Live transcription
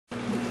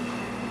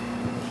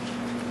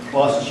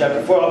Colossians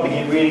chapter 4, I'll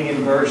begin reading in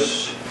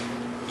verse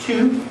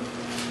 2.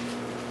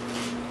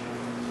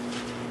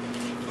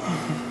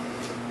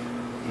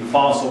 The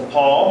Apostle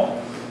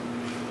Paul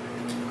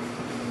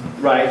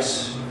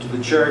writes to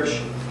the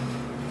church,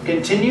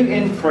 "Continue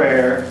in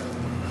prayer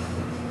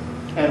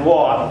and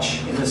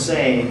watch in the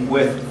same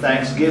with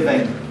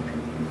thanksgiving.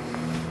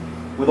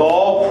 With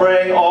all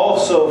praying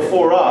also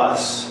for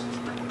us,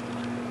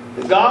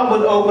 that God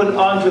would open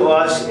unto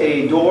us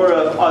a door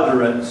of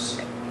utterance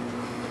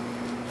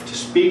to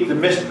speak the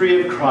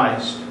mystery of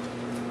Christ,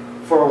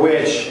 for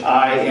which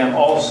I am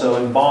also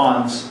in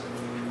bonds,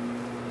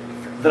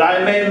 that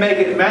I may make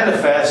it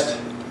manifest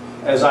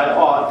as I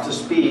ought to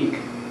speak.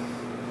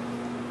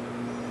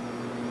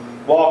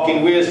 Walk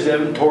in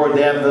wisdom toward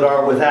them that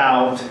are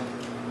without,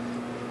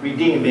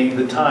 redeeming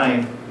the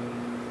time.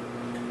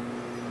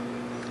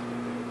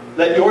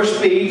 Let your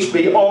speech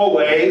be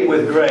always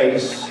with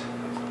grace,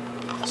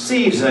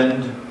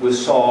 seasoned with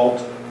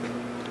salt,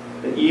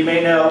 that ye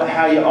may know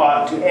how ye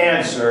ought to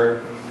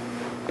answer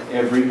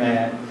every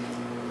man."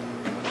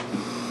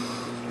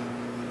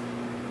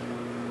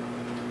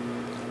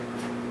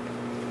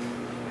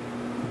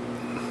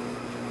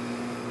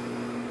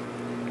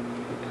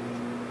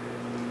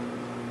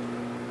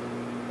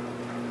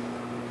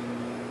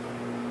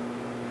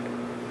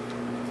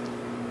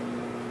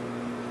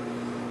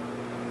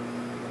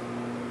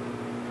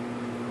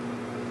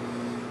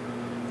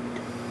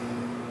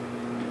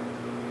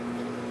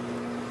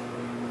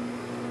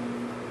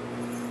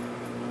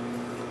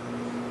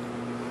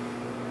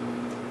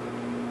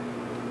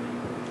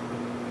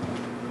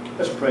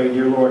 Let's pray.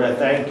 Dear Lord, I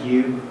thank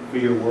you for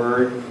your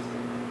word.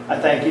 I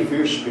thank you for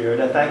your Spirit.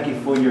 I thank you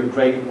for your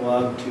great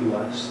love to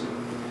us.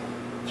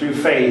 Through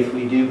faith,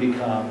 we do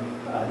become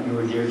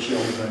your dear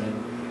children,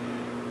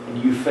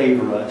 and you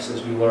favor us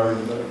as we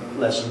learn the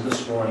lesson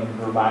this morning.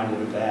 We're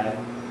reminded of that.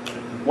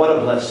 What a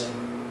blessing.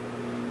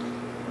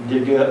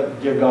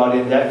 Dear God,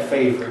 in that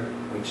favor,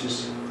 which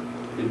has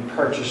been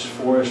purchased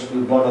for us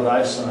through the blood of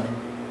thy Son,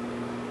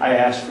 I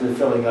ask for the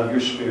filling of your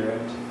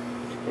Spirit,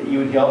 that you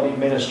would help me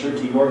minister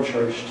to your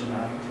church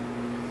tonight,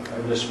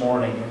 or this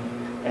morning,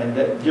 and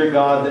that, dear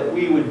God, that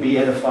we would be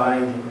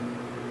edified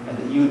and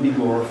that you would be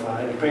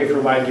glorified. I pray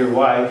for my dear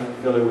wife,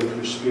 fill her with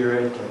your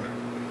Spirit,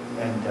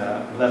 and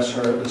bless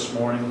her this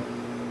morning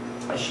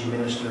as she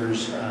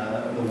ministers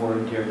the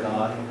word, dear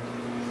God.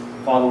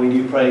 Father, we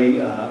do pray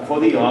for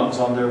the Youngs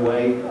on their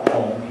way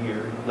home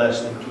here.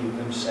 Bless them, keep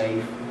them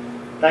safe.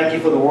 Thank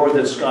you for the word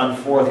that's gone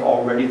forth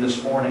already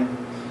this morning.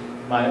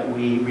 Might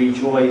we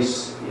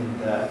rejoice in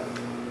the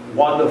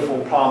wonderful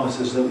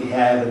promises that we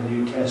have in the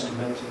New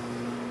Testament,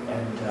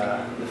 and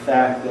the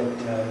fact that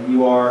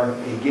you are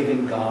a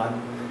giving God.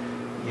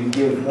 You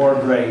give more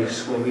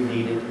grace when we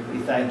need it. We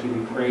thank you,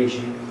 we praise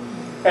you.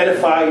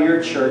 Edify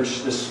your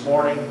church this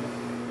morning.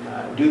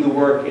 Do the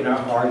work in our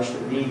hearts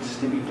that needs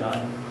to be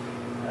done.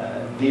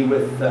 Be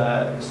with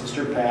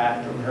Sister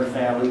Pat and her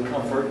family.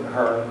 Comfort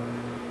her,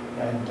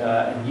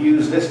 and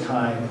use this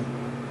time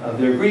of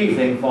their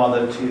grieving,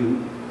 Father, to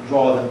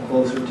draw them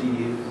closer to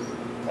you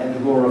and to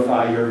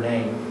glorify your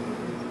name.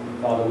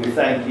 Father, we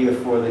thank you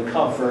for the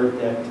comfort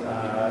that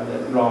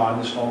Ron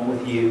is home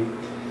with you.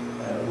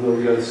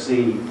 We'll go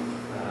see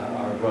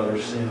our brother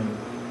soon.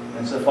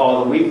 And so,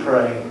 Father, we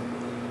pray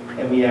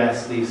and we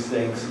ask these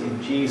things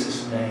in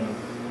Jesus' name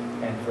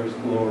and for his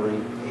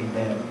glory.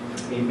 Amen.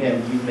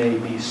 Amen. You may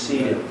be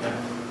seated.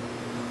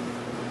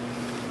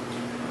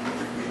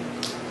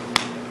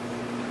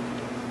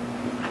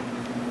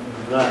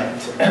 Right.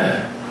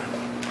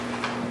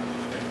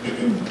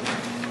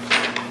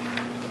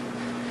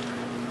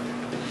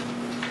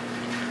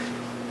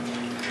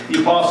 The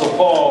Apostle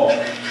Paul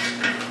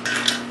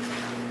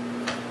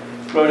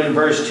wrote in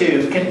verse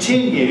 2,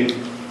 "Continue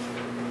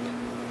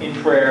in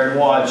prayer and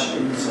watch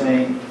in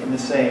the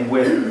same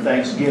with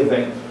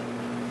thanksgiving."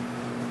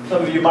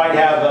 Some of you might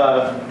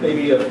have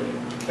maybe a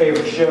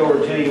favorite show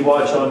or two you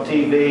watch on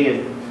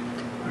TV,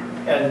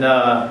 and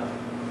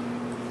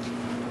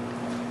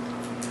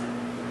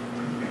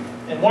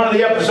one of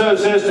the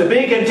episodes says to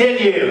be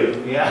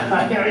continued.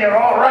 Yeah, you're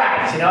all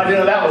right. I didn't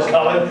know that was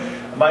coming.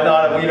 I might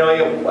not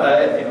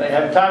have,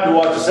 have time to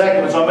watch the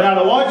second one, so I may not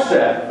have watched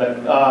that.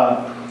 But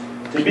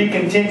to be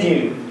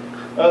continued.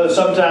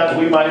 Sometimes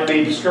we might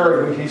be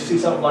discouraged when you see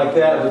something like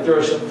that, but there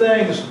are some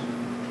things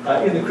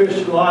in the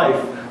Christian life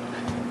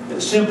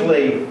that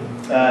simply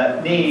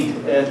need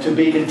to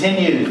be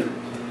continued.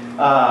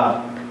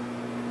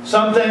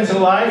 Some things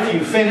in life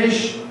you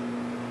finish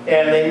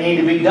and they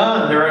need to be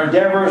done. There are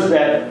endeavors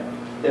that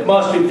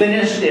must be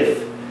finished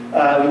if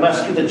we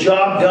must get the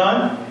job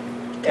done.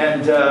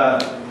 And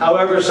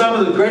however, some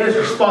of the greatest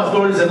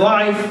responsibilities in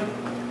life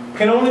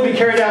can only be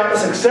carried out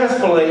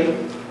successfully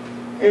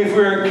if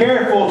we're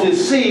careful to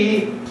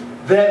see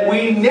that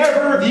we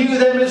never view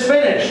them as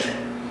finished.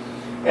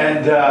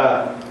 And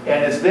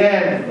it's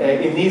then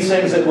in these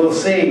things that we'll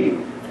see,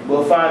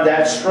 we'll find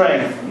that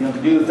strength,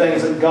 to do the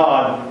things that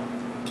God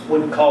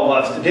would call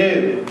us to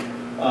do.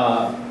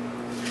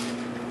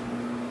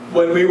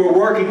 When we were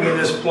working in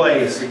this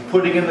place,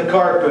 putting in the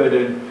carpet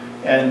and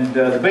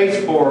the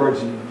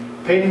baseboards, and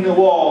painting the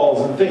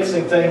walls, and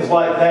fixing things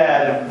like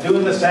that, and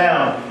doing the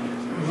sound.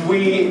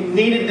 We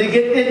needed to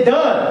get it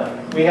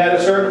done. We had a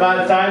certain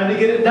amount of time to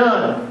get it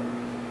done.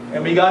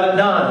 And we got it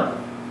done.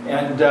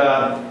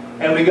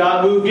 And we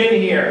got moved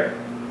in here.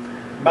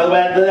 By the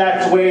way,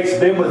 that's the way it's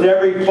been with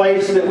every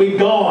place that we've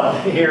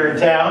gone here in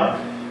town.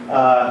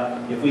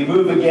 If we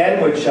move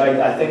again, which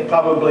I think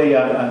probably,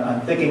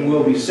 I'm thinking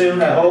will be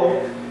soon, I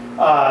hope,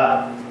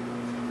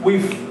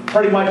 we've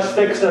pretty much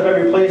fixed up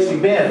every place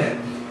we've been.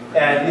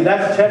 And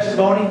that's a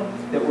testimony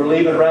that we're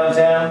leaving around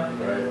town.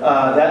 Right.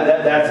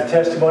 That's a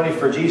testimony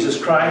for Jesus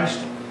Christ.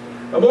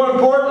 But more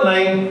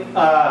importantly,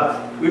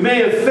 we may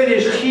have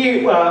finished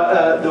here,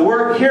 the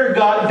work here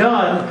got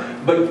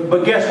done,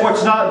 but guess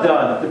what's not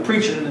done? The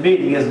preaching and the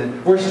meeting, isn't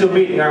it? We're still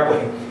meeting, aren't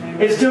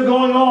we? It's still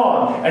going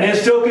on, and it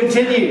still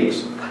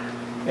continues.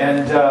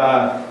 And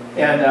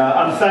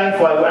I'm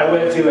thankful. I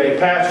went to a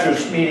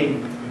pastor's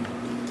meeting.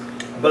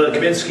 Brother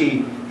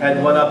Kaminsky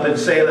had one up in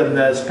Salem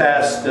this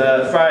past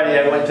Friday.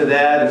 I went to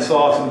that and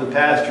saw some of the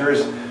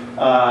pastors,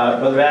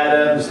 Brother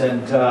Adams,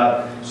 and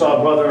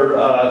saw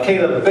Brother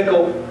Caleb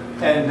Bickle,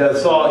 and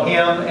saw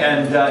him,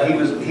 and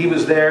he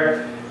was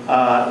there.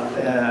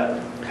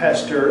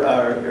 Pastor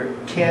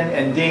Ken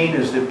and Dean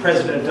is the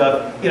president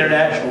of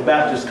International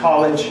Baptist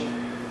College.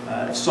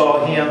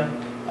 Saw him.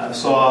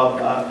 Saw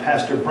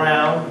Pastor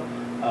Brown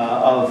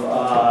of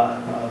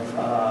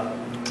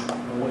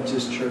what's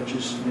his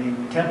church's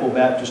name? Temple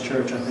Baptist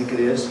Church, I think it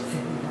is.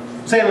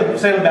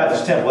 Salem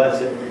Baptist Temple, that's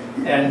it.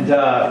 And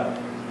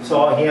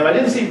saw him. I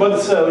didn't see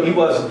Brother Sode. He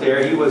wasn't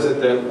there. He was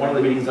at one of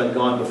the meetings I'd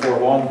gone before a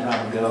long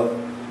time ago.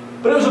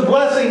 But it was a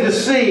blessing to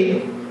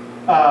see.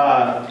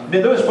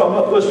 There was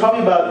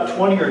probably about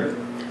 20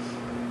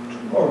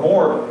 or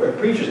more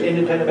preachers,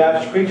 independent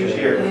Baptist preachers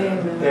here,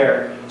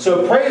 there.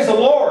 So praise the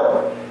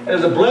Lord. And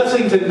it's a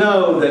blessing to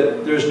know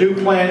that there's new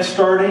plans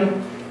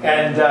starting,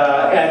 and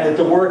that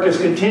the work is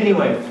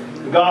continuing.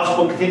 The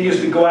gospel continues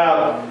to go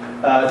out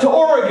to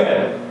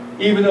Oregon,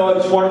 even though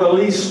it's one of the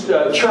least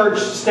church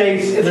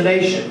states in the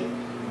nation.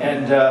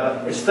 And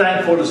it's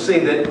thankful to see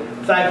that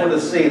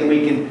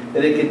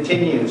it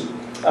continues.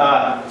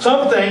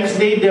 Some things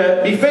need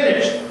to be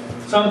finished.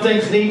 Some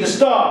things need to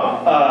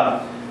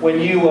stop. When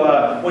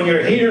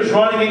your heater's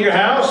running in your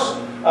house,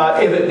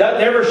 if it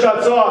never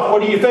shuts off,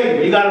 what do you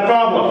figure? You got a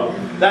problem.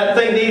 That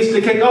thing needs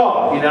to kick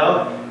off.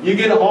 You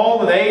get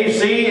home and the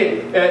AC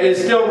is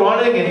still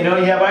running, and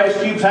you have ice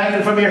cubes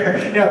hanging from your.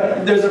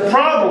 There's a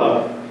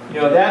problem.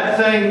 That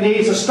thing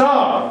needs to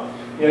stop.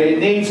 It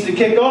needs to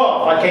kick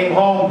off. I came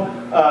home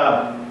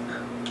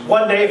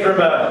one day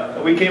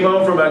we came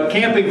home from a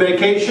camping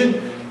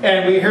vacation,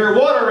 and we hear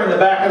water in the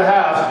back of the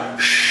house.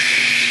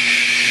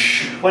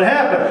 Shh! What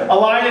happened? A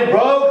line had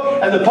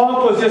broke, and the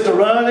pump was just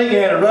running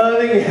and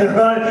running and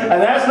running,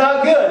 and that's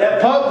not good.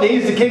 That pump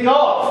needs to kick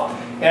off,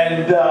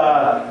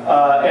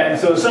 and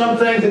so some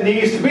things it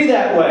needs to be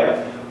that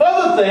way.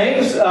 Other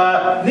things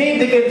need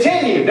to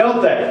continue,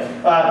 don't they?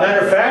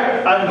 Matter of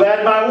fact, I'm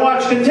glad my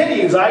watch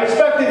continues. I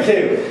expect it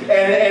to,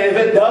 and if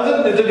it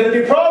doesn't, there's going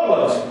to be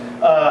problems.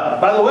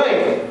 By the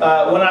way,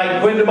 when I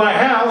go into my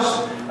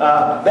house,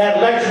 that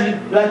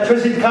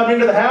electricity coming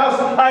into the house,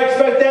 I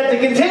expect that to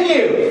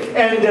continue.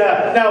 And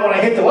now when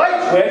I hit the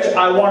light switch,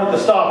 I want it to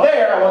stop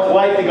there. I want the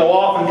light to go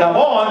off and come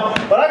on.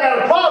 But I got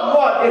a problem,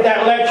 what? If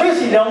that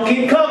electricity don't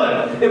keep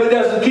coming, if it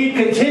doesn't keep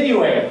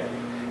continuing.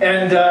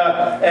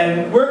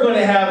 And we're going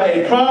to have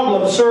a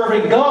problem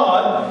serving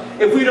God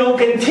if we don't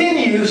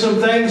continue some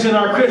things in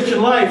our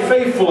Christian life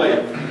faithfully.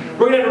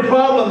 We're going to have a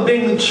problem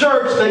being the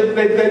church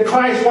that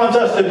Christ wants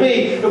us to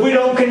be if we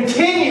don't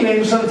continue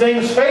in some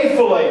things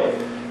faithfully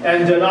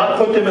and not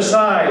put them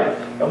aside.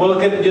 And we'll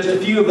look at just a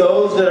few of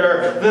those that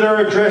are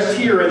addressed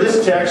here in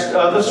this text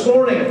this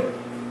morning.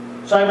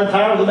 So I've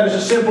entitled the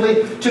message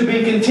simply, "To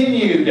be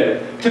continued."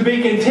 To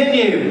be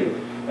continued.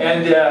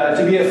 And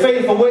to be a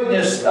faithful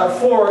witness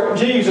for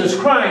Jesus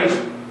Christ,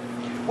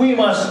 we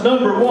must,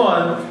 number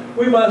one,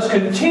 we must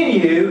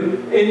continue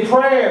in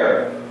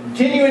prayer.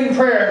 Continue in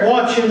prayer and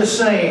watch in the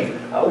same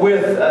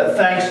with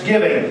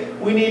thanksgiving.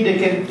 We need to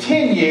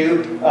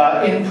continue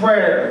in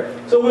prayer.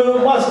 So we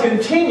must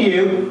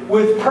continue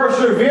with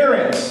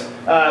perseverance,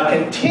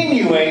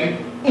 continuing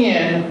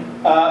in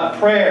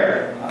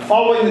prayer,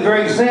 following the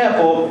very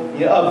example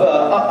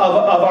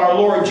of our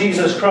Lord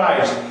Jesus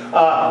Christ.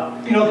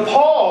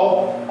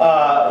 Paul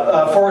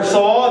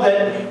foresaw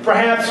that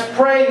perhaps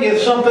praying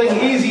is something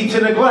easy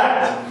to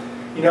neglect.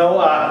 People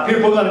are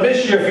going to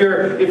miss you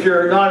if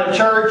you're not in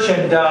church,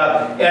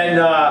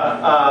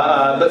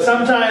 but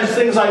sometimes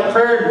things like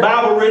prayer and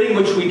Bible reading,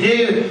 which we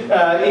do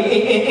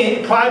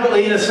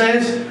privately in a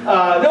sense,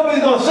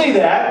 nobody's going to see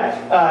that.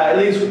 At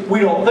least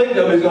we don't think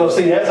nobody's going to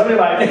see that. Somebody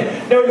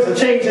might notice a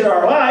change in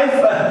our life,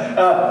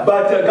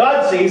 but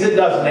God sees it,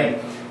 doesn't He?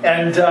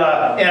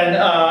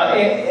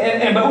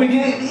 But we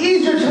get it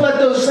easier to let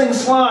those things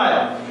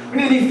slide. We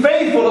need to be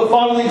faithful to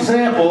follow the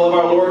example of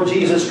our Lord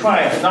Jesus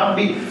Christ, not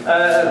be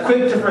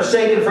quick to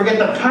forsake and forget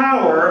the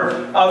power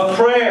of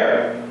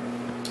prayer.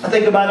 I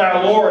think about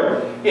our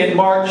Lord in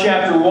Mark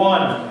chapter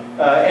 1.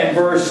 in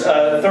verse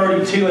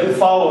 32 and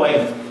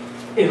following,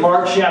 in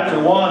Mark chapter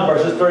 1,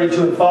 verses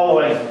 32 and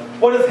following,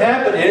 what has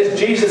happened is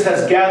Jesus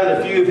has gathered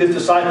a few of his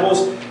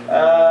disciples.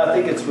 I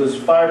think it was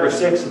 5 or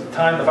 6 at the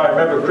time, if I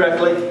remember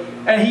correctly.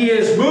 And he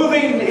is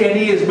moving, and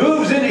he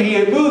moves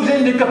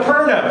into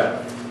Capernaum.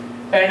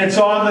 And it's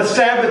on the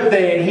Sabbath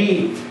day, and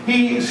he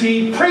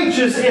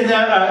preaches in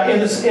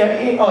the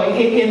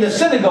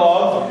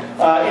synagogue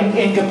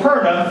in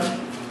Capernaum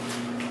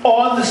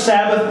on the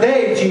Sabbath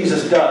day.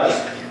 Jesus does,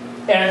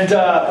 and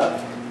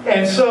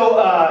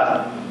so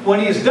when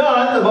he's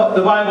done,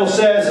 the Bible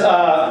says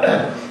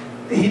that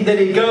he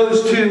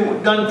goes to,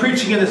 done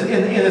preaching in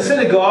the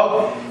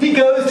synagogue, he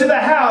goes to the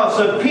house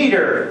of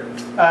Peter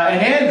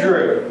and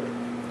Andrew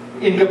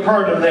in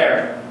Capernaum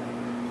there.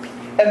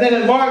 And then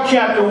in Mark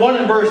chapter 1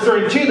 and verse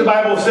 32, the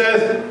Bible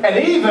says, and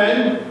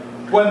even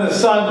when the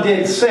sun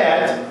did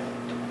set,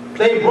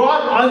 they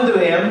brought unto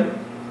him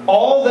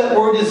all that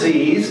were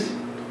diseased,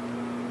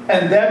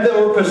 and them that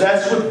were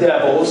possessed with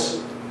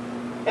devils,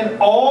 and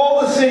all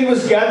the city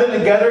was gathered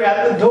together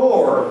at the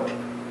door.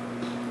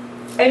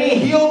 And he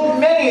healed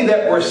many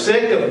that were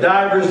sick of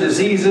divers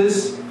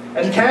diseases,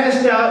 and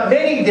cast out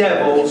many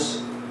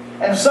devils,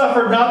 and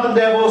suffered not the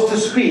devils to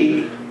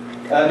speak,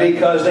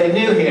 because they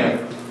knew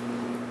him.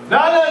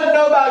 Now, I don't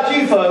know about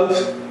you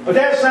folks, but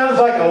that sounds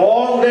like a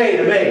long day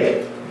to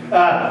me.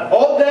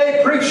 All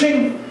day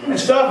preaching and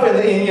stuff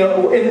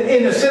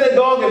in the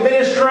synagogue and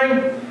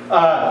ministering.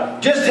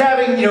 Just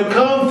having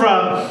come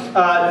from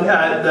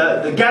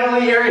the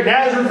Galilee area,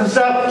 Nazareth and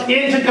stuff,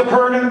 into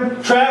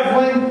Capernaum,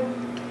 traveling.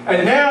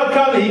 And now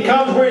he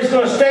comes where he's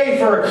going to stay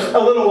for a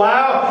little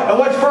while. And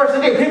what's first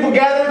to do? People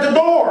gather at the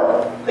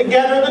door. They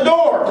gather at the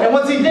door. And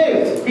what's he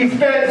do? He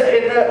spends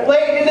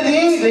late into the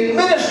evening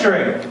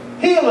ministering,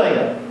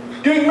 healing,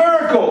 doing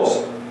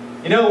miracles.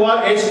 You know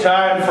what? It's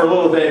time for a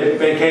little bit of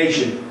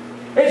vacation.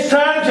 It's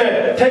time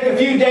to take a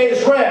few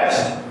days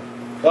rest.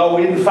 Oh,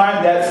 we didn't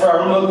find that for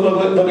our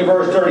look at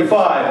verse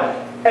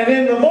 35. And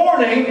in the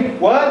morning,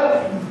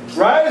 what?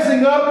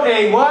 Rising up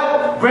a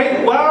what?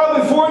 Great while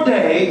before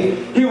day,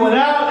 he went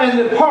out and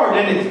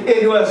departed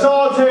into a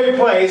solitary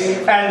place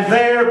and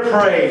there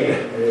prayed.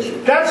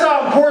 That's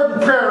how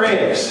important prayer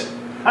is.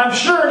 I'm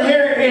sure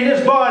here in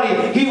his body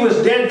he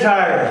was dead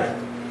tired.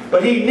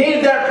 But he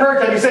needed that prayer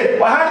time. He said,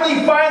 well, how did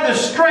he find the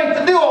strength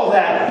to do all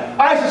that?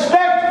 I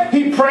suspect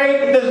he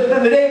prayed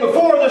the day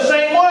before the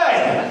same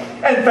way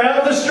and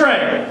found the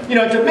strength,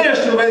 to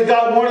minister the way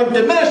God wanted him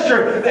to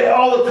minister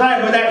all the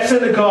time in that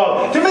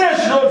synagogue, to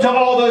minister to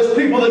all those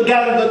people that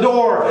gathered at the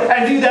door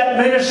and do that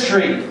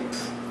ministry.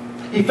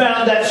 He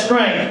found that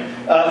strength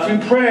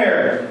through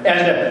prayer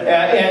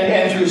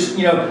and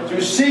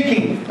through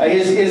seeking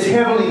his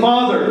heavenly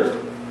Father.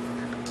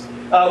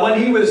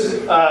 When he was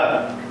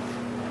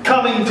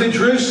coming to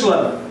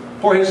Jerusalem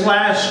for his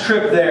last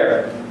trip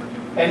there,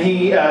 and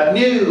he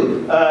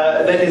knew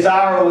that his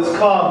hour was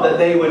come, that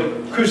they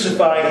would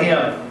crucify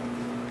him.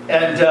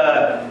 And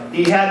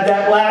he had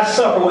that Last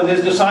Supper with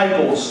his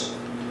disciples.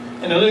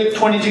 And in Luke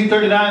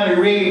 22:39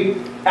 we read,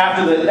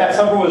 after that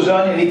supper was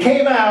done, and he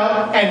came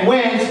out and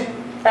went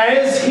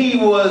as he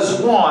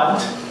was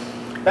wont.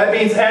 That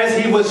means as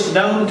he was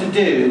known to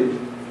do,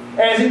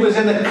 as he was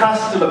in the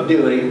custom of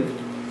doing.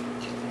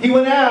 He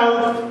went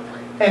out,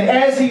 and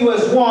as he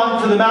was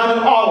wont, to the Mount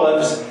of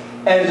Olives,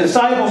 and his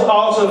disciples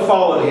also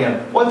followed him.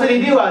 What did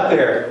he do out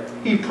there?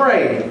 He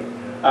prayed.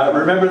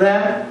 Remember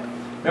that?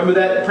 Remember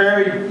that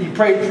prayer? He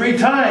prayed 3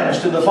 times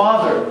to the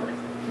Father.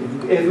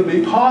 If it would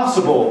be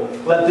possible,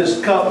 let this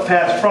cup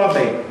pass from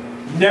me.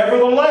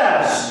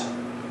 Nevertheless,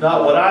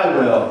 not what I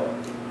will,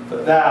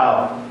 but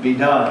thou be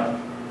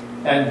done.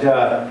 And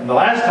the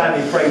last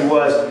time he prayed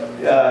was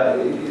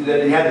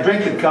that he had to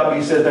drink the cup.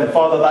 He said, then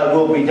Father, thy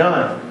will be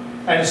done.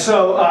 And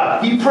so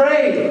he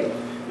prayed.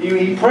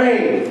 He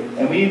prayed,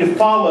 and we need to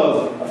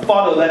follow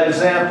that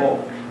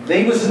example.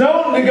 He was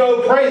known to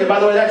go pray. By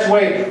the way,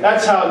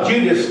 that's how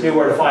Judas knew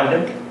where to find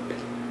him.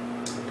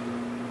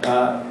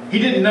 He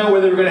didn't know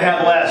where they were going to have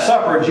the Last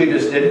Supper.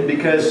 Judas didn't,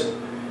 because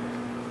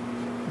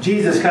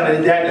Jesus kind of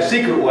did that in a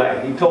secret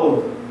way. He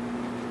told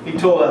I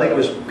think it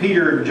was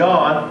Peter and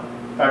John,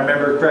 if I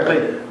remember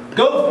correctly,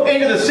 go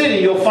into the city.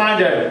 You'll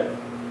find a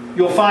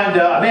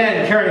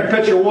man carrying a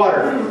pitcher of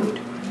water,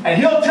 and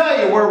he'll tell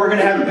you where we're going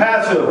to have the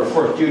Passover. Of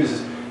course,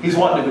 Judas, he's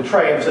wanting to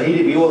betray him, so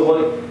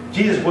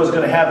Jesus was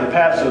going to have the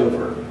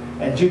Passover,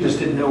 and Judas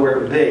didn't know where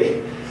it would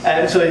be,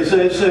 and so he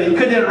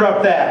couldn't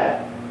interrupt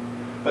that.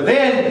 But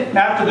then,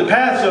 after the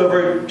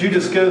Passover,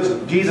 Jesus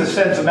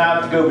sends him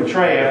out to go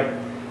betray him,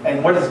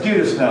 and what does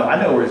Judas know? I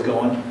know where he's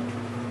going.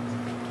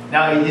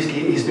 Now he's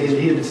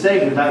been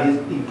saved, now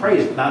he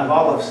prays the Mount of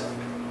Olives.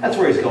 That's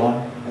where he's going,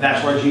 and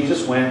that's where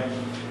Jesus went.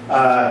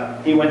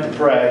 He went to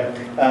pray.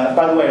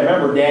 By the way,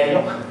 remember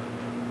Daniel?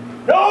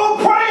 No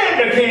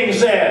praying, the king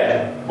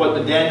said. What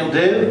did Daniel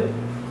do?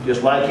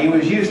 Just like he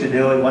was used to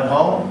do. He went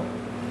home,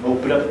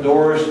 opened up the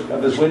doors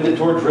of his window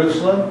toward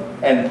Jerusalem,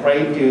 and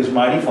prayed to his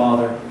mighty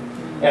Father.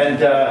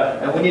 And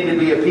we need to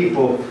be a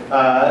people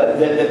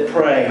that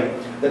pray,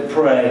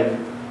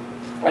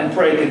 and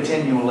pray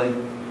continually.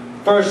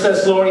 1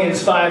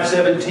 Thessalonians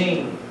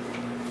 5:17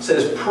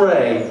 says,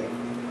 pray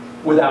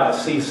without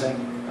ceasing.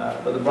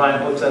 Brother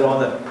Brian puts that on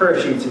the prayer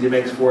sheets that he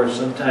makes for us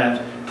sometimes.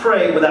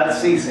 Pray without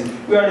ceasing.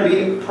 We are to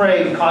be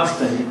praying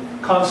constantly.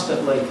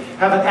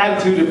 Have an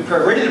attitude of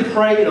prayer. Ready to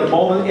pray in a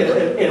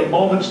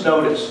moment's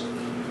notice.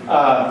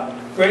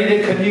 Ready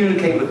to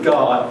communicate with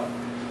God.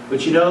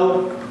 But you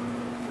know,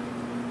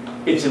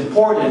 it's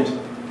important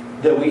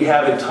that we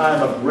have a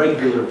time of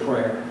regular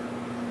prayer.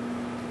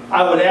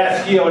 I would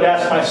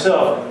ask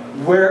myself,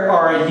 where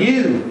are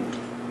you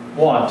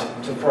want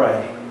to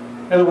pray?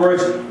 In other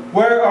words,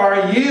 where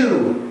are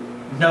you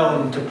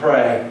known to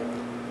pray?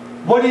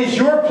 What is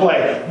your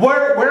place?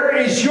 Where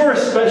is your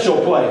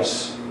special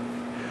place?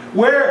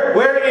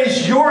 Where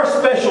is your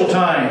special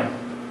time?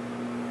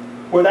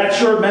 Where that's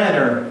your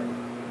manner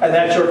and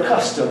that's your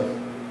custom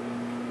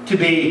to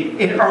be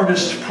in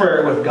earnest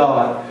prayer with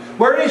God.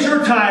 Where is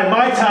your time,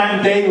 my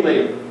time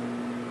daily?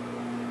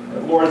 The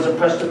Lord has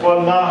impressed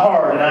upon my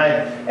heart, and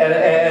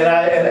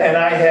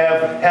I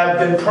have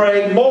been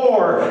praying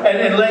more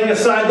and laying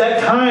aside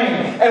that time,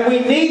 and we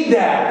need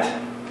that.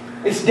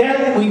 We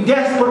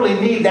desperately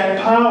need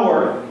that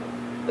power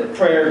that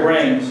prayer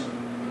brings.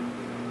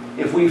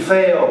 If we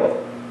fail,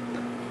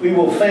 we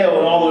will fail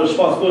in all the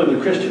responsibility of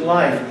the Christian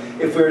life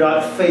if we're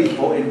not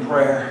faithful in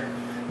prayer.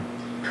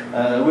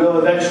 We'll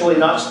eventually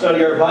not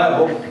study our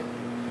Bible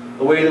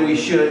the way that we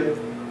should.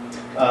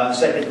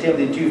 2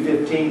 Timothy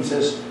 2:15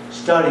 says,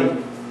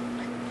 study,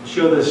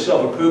 show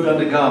thyself approved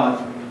unto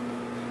God.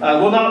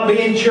 Will not be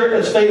in church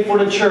as faithful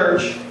to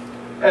church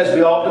as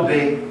we ought to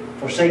be.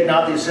 Forsake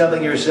not the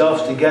assembling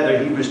yourselves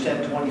together, Hebrews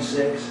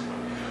 10:26.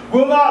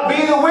 Will not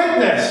be the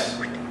witness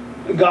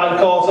that God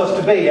calls us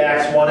to be,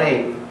 Acts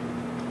 1:8.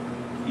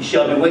 You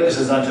shall be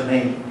witnesses unto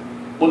me.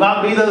 Will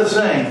not be those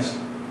things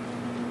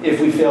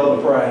if we fail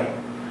to pray.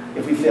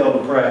 If we fail to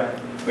pray.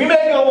 We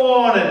may go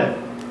on and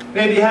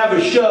maybe have a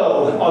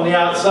show on the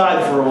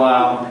outside for a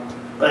while,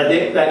 but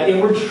that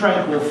inward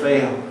strength will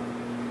fail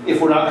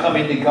if we're not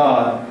coming to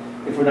God.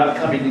 If we're not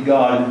coming to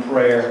God in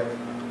prayer.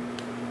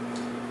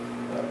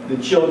 The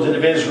children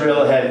of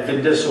Israel had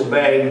been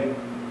disobeying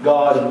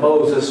God and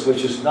Moses,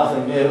 which is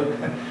nothing new.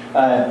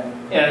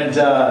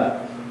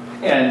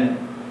 And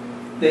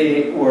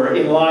they were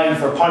in line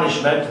for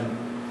punishment.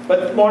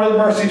 But one of the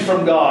mercies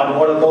from God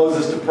wanted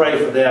Moses to pray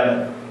for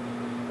them.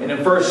 And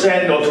in 1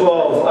 Samuel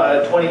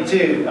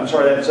 12:22, I'm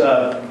sorry,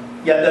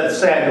 that's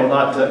Samuel,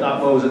 not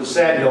Moses.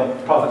 Samuel,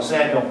 prophet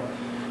Samuel.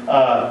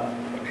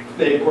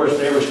 Of course,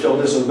 they were still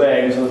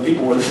disobeying, so the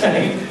people were the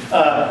same.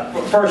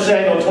 1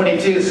 Samuel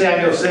 22,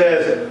 Samuel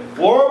says,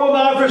 Lord will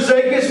not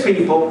forsake His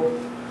people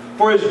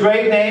for His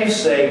great name's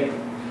sake,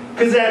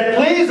 because that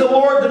pleased the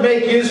Lord to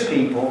make His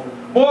people.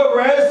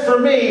 Moreover, as for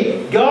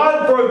me,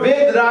 God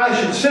forbid that I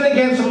should sin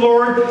against the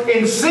Lord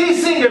in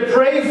ceasing to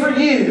pray for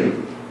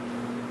you.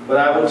 But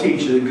I will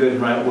teach you the good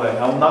and right way.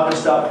 I'm not going to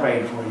stop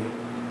praying for you.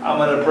 I'm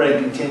going to pray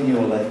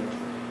continually.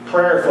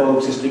 Prayer,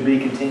 folks, is to be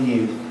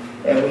continued.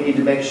 And we need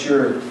to make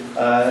sure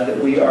that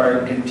we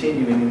are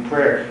continuing in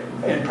prayer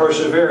and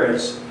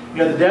perseverance. You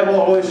know, the devil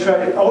always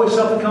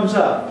something comes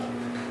up.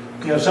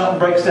 You know, something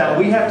breaks down.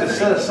 We have to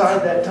set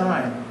aside that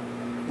time.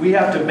 We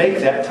have to make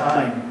that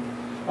time.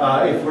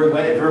 If we're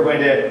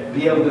going to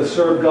be able to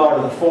serve God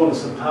in the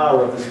fullness and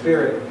power of the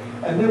Spirit.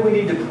 And then we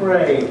need to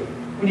pray.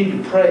 We need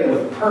to pray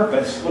with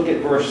purpose. Look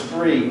at verse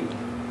 3.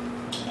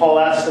 Paul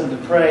asked them to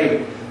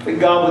pray that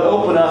God would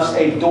open us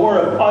a door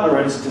of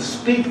utterance to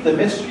speak the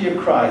mystery of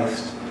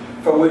Christ,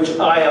 for which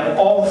I am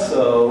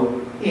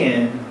also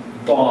in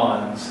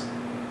bonds.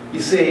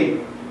 You see,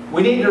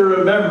 we need to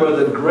remember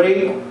the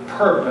great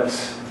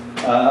purpose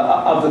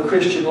of the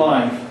Christian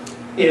life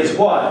is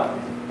what?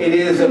 It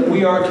is that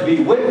we are to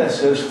be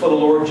witnesses for the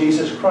Lord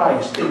Jesus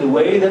Christ in the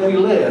way that we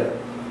live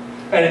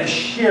and in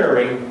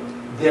sharing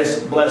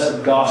this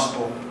blessed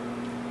gospel.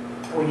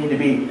 We need to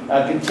be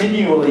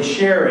continually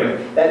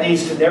sharing. That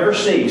needs to never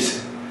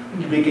cease. We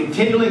need to be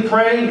continually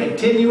praying,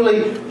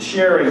 continually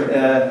sharing,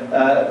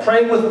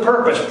 praying with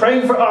purpose,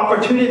 praying for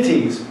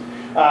opportunities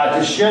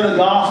to share the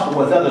gospel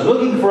with others,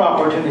 looking for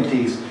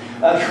opportunities,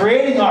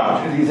 creating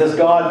opportunities as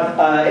God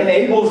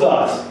enables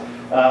us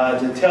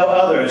to tell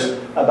others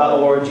about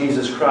the Lord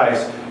Jesus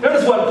Christ.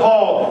 Notice what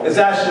Paul is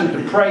asking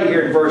them to pray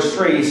here in verse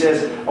 3. He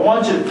says, I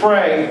want you to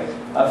pray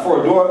for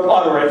a door of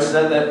utterance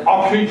and an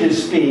opportunity to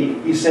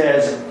speak. He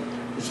says,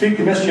 to speak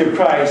the mystery of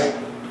Christ,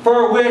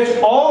 for which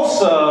I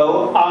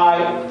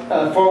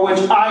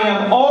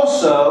am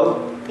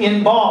also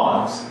in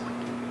bonds.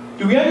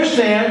 Do we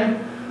understand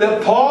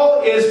that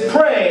Paul is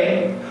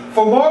praying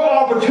for more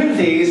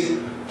opportunities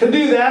to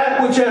do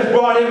that which has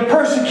brought him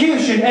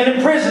persecution and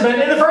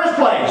imprisonment in the first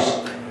place?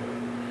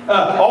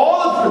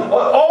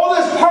 All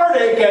this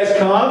heartache has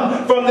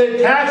come from the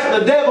attacks of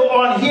the devil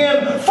on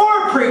him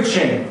for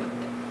preaching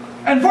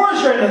and for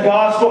sharing the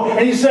gospel. And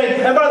he's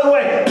saying, and by the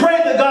way,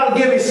 pray that God will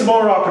give me some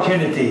more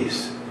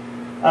opportunities.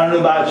 I don't know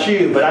about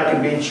you, but I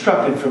can be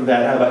instructed from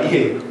that. How about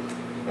you?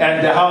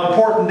 And how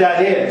important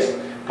that is.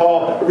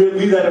 Paul really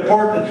view that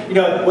important. You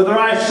know, whether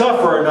I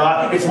suffer or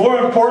not, it's more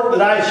important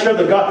that I share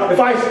the gospel.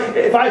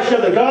 If I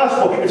share the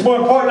gospel, it's more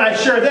important I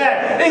share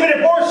that. Even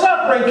if more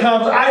suffering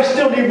comes, I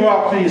still need more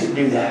opportunities to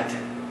do that.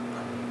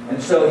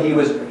 And so he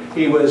was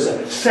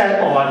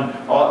set on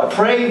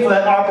praying for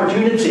that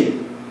opportunity.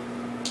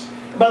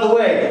 By the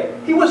way,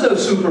 he was no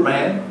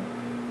Superman.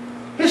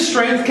 His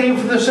strength came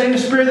from the same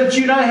Spirit that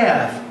you and I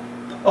have.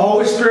 The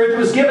Holy Spirit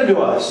was given to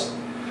us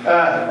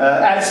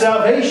at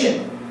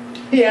salvation.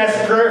 He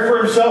asked prayer for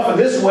himself in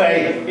this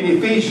way in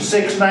Ephesians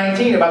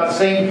 6:19 about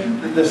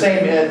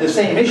the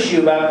same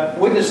issue about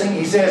witnessing.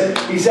 He says,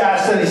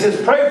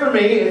 "Pray for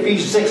me,"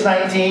 Ephesians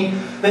 6:19,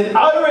 "that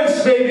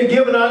utterance may be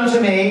given unto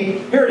me."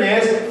 Here it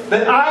is,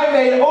 "that I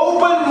may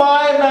open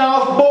my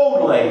mouth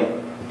boldly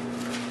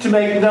to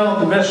make known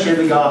the mystery of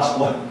the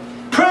gospel."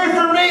 Pray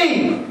for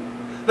me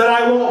that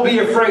I won't be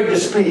afraid to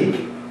speak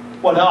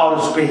when I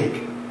ought to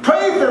speak.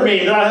 Pray for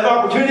me that I have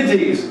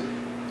opportunities.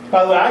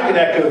 By the way, I can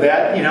echo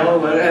that, and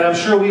I'm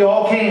sure we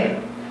all can.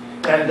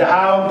 And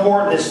how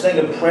important this thing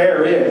of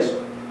prayer is.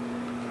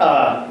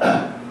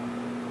 How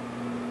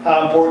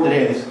important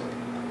it is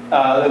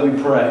that we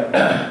pray.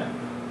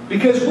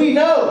 Because we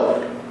know,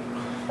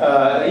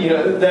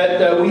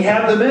 that we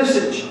have the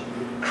message.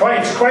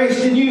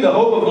 Christ in you, the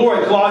hope of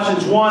glory.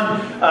 Colossians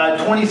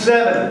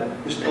 1:27,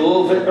 just a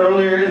little bit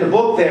earlier in the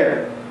book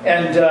there.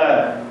 And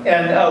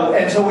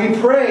so we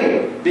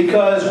pray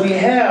because we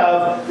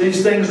have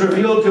these things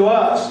revealed to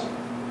us.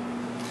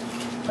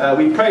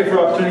 We pray for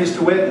opportunities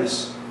to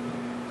witness.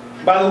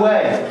 By the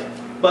way,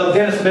 like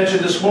Dennis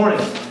mentioned this morning,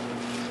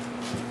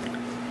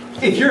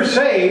 if you're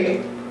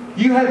saved,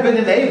 you have been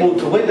enabled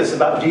to witness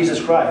about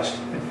Jesus Christ.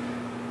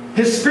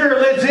 His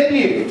Spirit lives in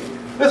you.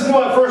 Listen to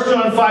what 1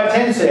 John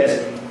 5:10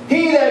 says.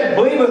 "He that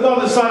believeth on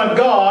the Son of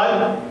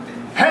God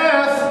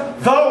hath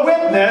the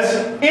witness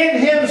in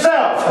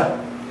himself."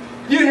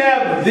 You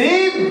have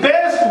the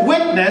best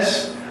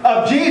witness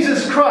of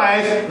Jesus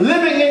Christ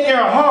living in your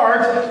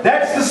heart.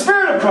 That's the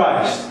Spirit of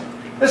Christ.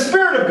 The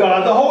Spirit of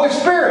God, the Holy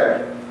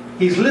Spirit.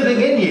 He's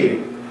living in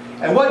you.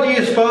 And what do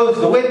you suppose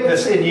the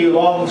witness in you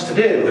longs to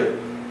do?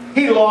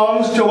 He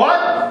longs to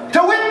what?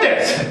 To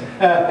witness.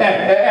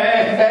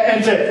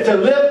 And to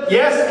live,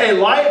 yes, a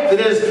life that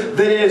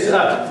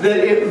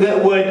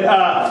would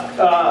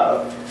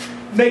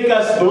make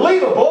us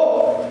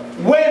believable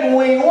when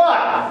we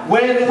what?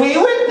 When we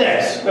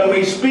witness. When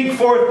we speak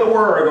forth the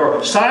word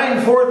or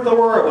sign forth the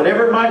word,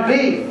 whatever it might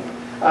be.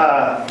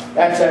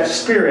 That's that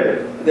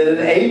Spirit that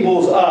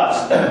enables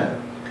us.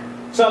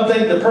 Some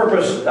think the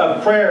purpose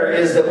of prayer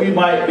is that we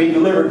might be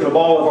delivered from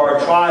all of our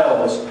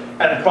trials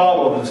and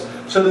problems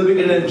so that we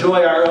can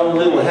enjoy our own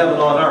little heaven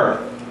on earth.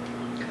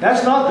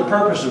 That's not the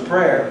purpose of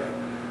prayer.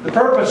 The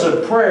purpose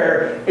of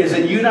prayer is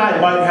that you and I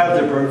might have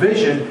the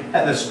provision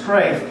and the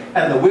strength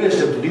and the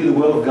wisdom to do the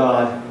will of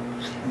God,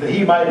 that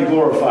He might be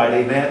glorified.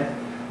 Amen?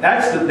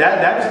 That's the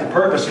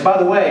purpose. And by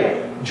the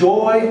way,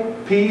 joy,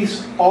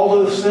 peace, all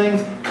those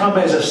things come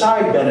as a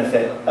side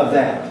benefit of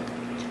that.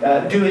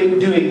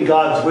 Doing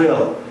God's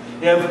will.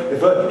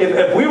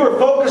 If we were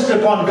focused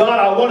upon God,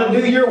 I want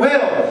to do your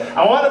will.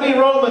 I want to be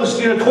Romans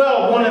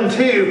 12, 1 and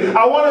 2.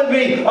 I want to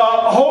be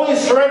wholly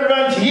surrendered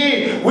unto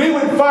you. We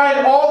would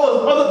find all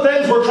those other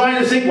things we're trying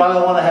to seek. Well,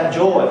 I want to have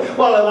joy.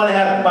 Well, I want to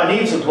have my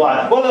needs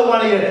supplied. Well, I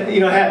want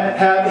to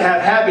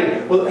have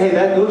happiness. Well, hey,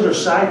 those are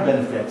side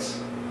benefits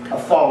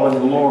of following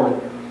the Lord.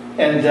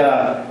 And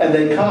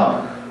they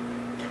come.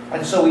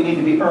 And so we need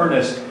to be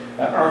earnest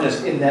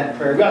in that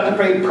prayer. We've got to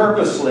pray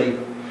purposely.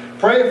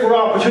 Pray for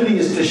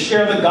opportunities to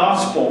share the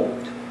gospel.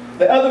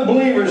 The other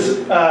believers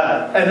may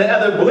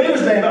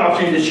have an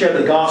opportunity to share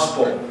the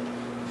gospel.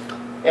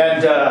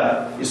 And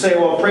you say,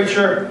 well,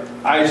 preacher,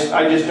 I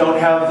just don't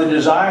have the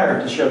desire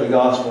to share the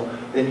gospel.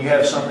 Then you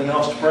have something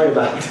else to pray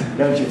about,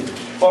 don't you?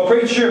 Well,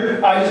 preacher,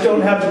 I just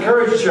don't have the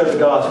courage to share the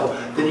gospel.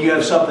 Then you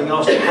have something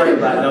else to pray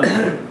about, don't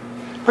you?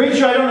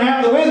 Preacher, I don't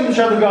have the wisdom to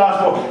share the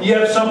gospel. You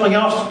have something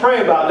else to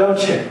pray about,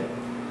 don't you?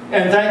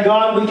 And thank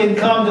God we can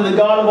come to the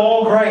God of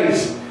all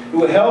grace, who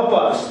will help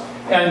us.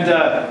 And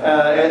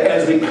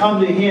as we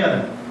come to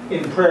Him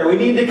in prayer, we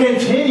need to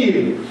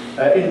continue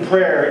in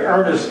prayer, in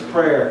earnest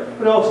prayer.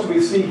 What else do we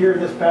see here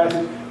in this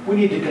passage? We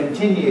need to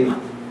continue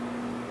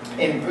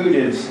in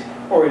prudence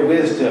or in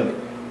wisdom.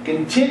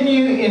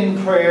 Continue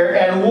in prayer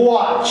and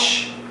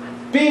watch.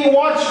 Being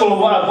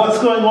watchful of what's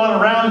going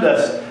on around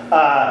us.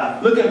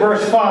 Look at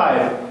verse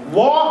 5.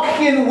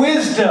 Walk in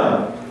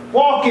wisdom.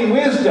 Walk in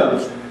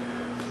wisdom.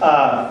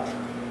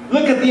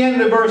 Look at the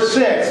end of verse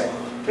 6.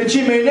 That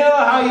you may know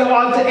how you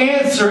ought to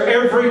answer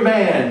every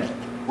man.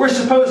 We're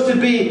supposed to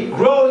be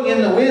growing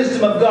in the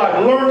wisdom of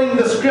God, learning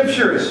the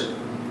Scriptures.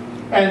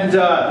 And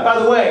by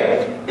the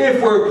way,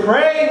 if we're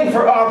praying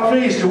for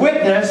opportunities to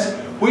witness,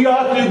 we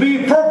ought to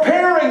be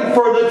preparing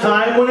for the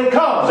time when it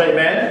comes.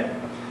 Amen?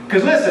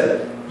 Because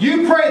listen,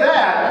 you pray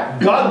that,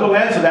 God will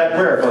answer that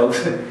prayer,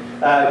 folks.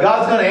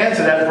 God's going to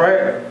answer that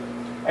prayer.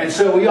 And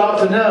so we ought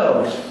to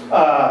know,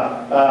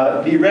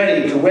 be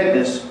ready to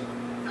witness.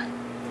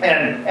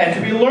 And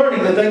to be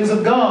learning the things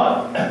of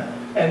God.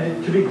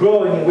 And to be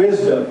growing in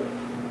wisdom.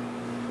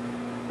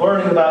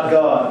 learning about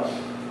God.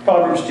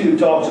 Proverbs 2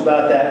 talks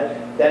about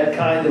that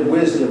kind of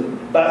wisdom,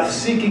 about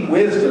seeking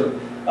wisdom,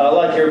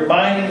 like you're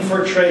mining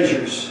for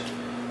treasures.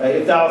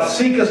 If thou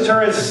seekest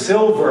her as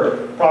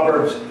silver,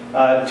 Proverbs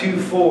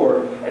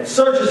 2:4, and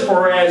searchest for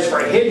her as for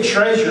hid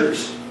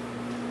treasures.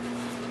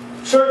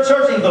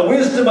 Searching the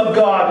wisdom of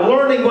God,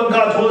 learning what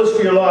God's will is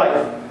for your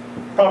life.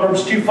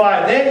 Proverbs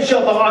 2:5, then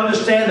shalt thou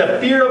understand the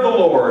fear of the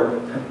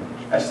Lord.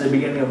 That's the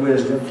beginning of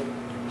wisdom.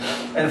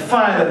 And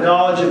find the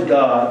knowledge of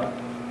God.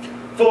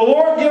 For the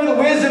Lord giveth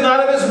wisdom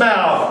out of his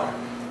mouth.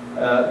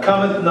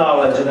 Cometh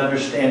knowledge and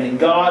understanding.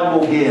 God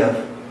will give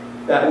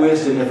that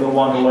wisdom if we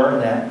want to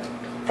learn that.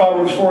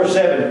 Proverbs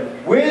 4:7,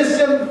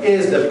 wisdom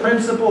is the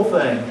principal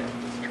thing.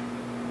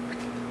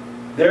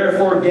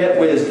 Therefore get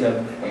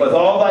wisdom. With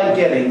all thy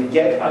getting,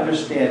 get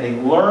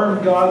understanding. Learn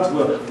God's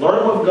will.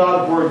 Learn what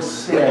God's Word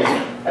says.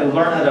 And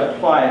learn how to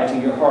apply it to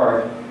your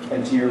heart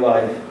and to your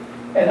life.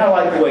 And I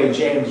like the way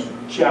James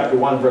chapter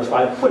 1 verse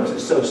 5 puts it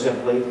so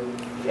simply.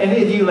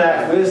 Any of you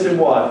lack wisdom,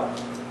 what?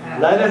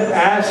 Let him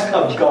ask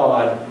of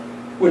God,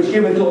 which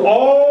giveth to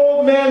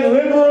all men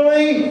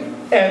liberally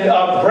and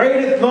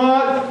upbraideth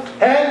not,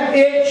 and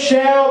it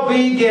shall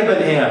be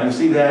given him. You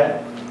see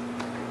that?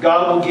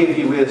 God will give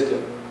you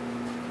wisdom.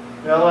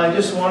 Well, I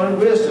just wanted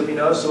wisdom,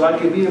 so I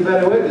could be a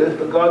better witness,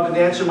 but God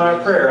didn't answer my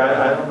prayer.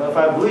 I don't know if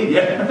I believe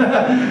yet.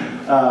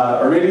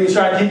 Or maybe He's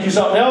trying to teach you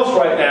something else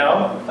right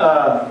now.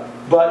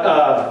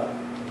 But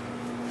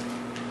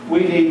we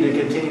need to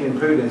continue in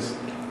prudence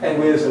and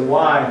wisdom.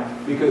 Why?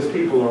 Because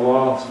people are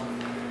lost.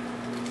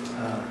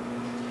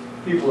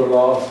 People are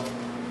lost.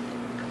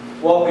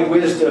 Walk in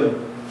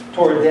wisdom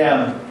toward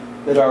them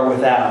that are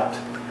without.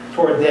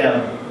 Toward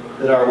them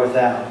that are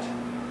without.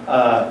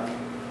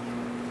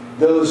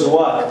 Those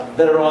what?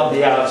 That are on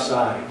the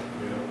outside.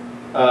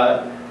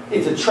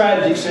 It's a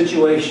tragic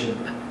situation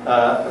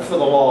for the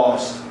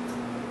lost.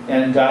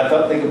 And I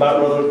thought, think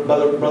about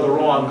Brother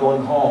Ron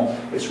going home.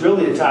 It's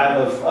really a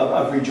time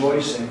of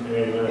rejoicing.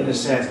 Amen. In a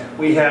sense.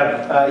 We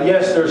have,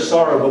 yes, there's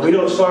sorrow, but we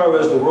don't sorrow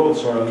as the world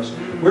sorrows.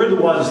 We're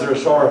the ones that are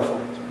sorrowful.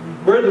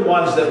 We're the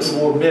ones that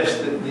will miss,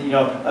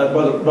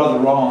 Brother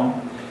Ron.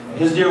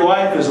 His dear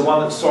wife is the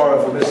one that's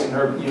sorrowful, missing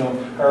her,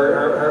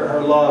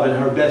 her love and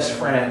her best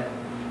friend.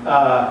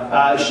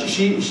 That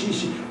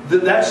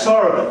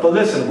sorrow. But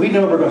listen, we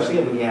know we're going to see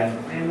him again.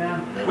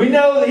 Amen. We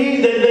know that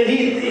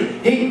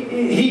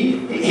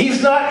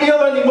he's not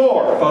ill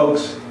anymore,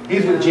 folks.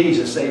 He's with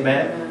Jesus.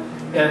 Amen.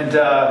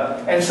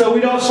 And so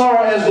we don't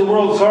sorrow as the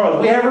world sorrows.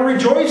 We have a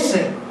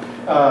rejoicing,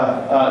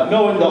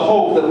 knowing the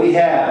hope that we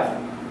have.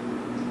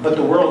 But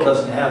the world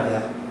doesn't have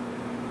that.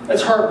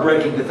 It's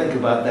heartbreaking to think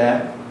about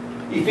that.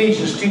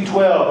 Ephesians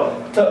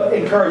 2:12 to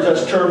encourage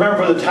us to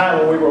remember the time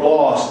when we were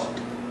lost.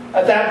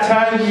 At that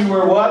time you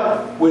were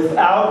what?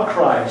 Without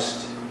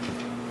Christ.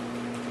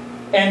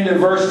 End of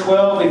verse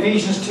 12,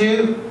 Ephesians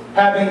 2,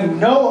 having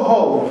no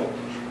hope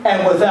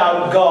and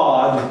without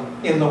God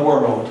in the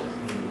world.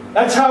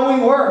 That's how we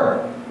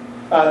were.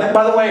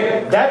 By the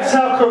way, that's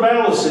how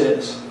Corvallis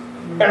is.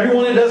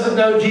 Everyone who doesn't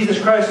know Jesus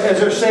Christ as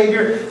their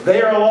Savior,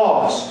 they are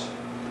lost.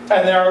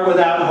 And they are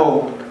without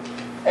hope.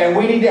 And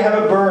we need to have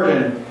a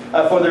burden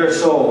for their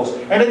souls.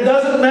 And it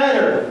doesn't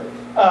matter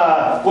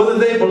whether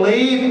they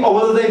believe or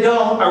whether they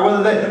don't, or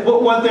whether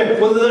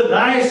they're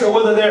nice or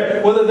whether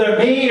they're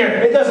mean. Or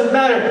it doesn't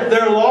matter.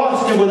 They're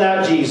lost and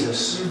without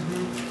Jesus.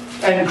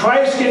 And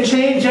Christ can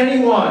change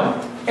anyone,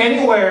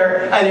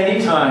 anywhere, at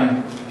any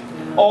time.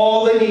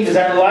 All they need is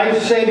that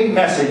life-saving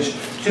message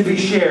to be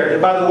shared.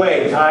 And by the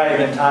way,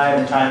 time and time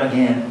and time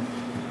again.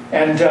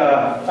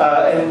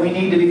 And we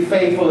need to be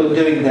faithful in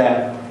doing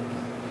that.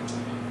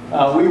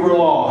 We were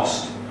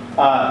lost.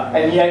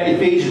 And yet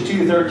Ephesians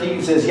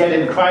 2:13 says, yet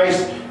in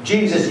Christ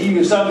Jesus, ye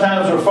who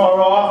sometimes were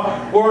far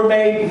off, were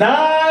made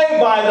nigh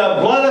by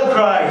the blood of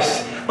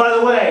Christ. By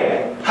the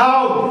way,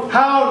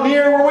 how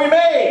near were we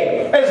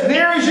made? As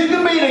near as you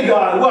can be to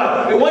God.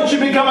 What? And once you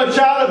become a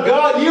child of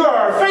God, you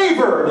are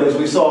favored, as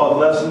we saw in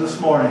the lesson this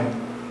morning.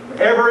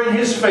 Ever in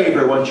His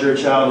favor once you're a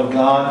child of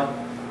God.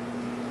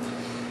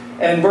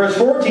 And verse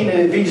 14 in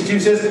Ephesians 2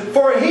 says,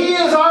 for He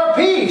is our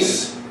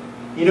peace.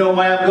 You know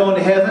why I'm going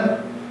to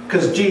heaven?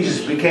 Because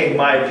Jesus became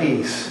my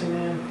peace.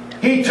 Amen.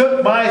 He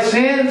took my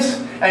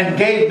sins and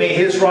gave me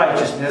His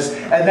righteousness,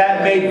 and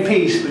that made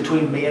peace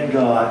between me and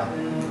God.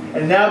 Amen.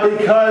 And now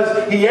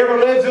because He ever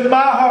lives in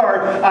my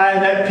heart, I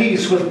am at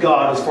peace with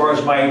God as far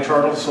as my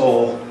eternal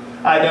soul.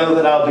 I know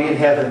that I'll be in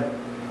heaven.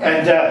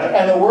 And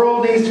the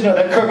world needs to know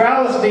that.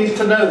 Corvallis needs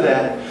to know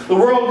that. The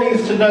world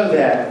needs to know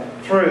that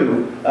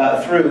through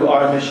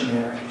our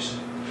missionaries.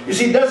 You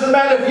see, it doesn't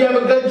matter if you have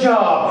a good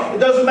job. It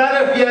doesn't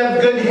matter if you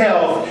have good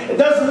health. It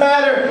doesn't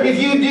matter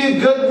if you do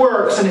good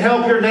works and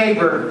help your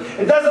neighbor.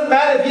 It doesn't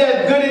matter if you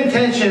have good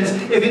intentions.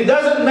 It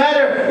doesn't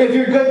matter if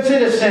you're good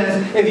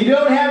citizens. If you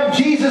don't have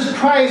Jesus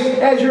Christ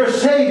as your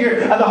Savior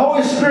and the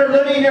Holy Spirit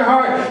living in your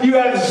heart, you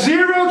have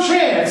zero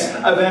chance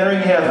of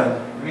entering heaven.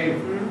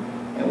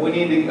 And we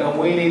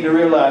need to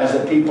realize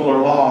that people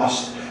are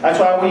lost. That's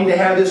why we need to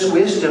have this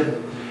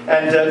wisdom.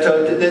 And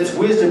this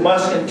wisdom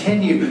must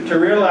continue to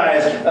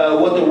realize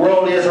what the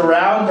world is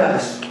around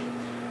us.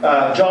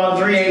 John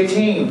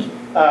 3:18,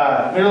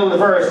 middle of the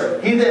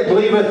verse. He that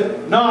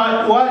believeth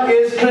not, what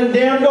is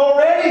condemned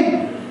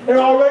already? They're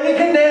already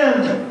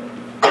condemned.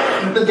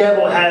 The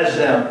devil has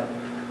them.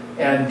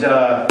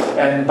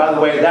 And by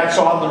the way, that's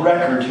on the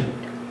record.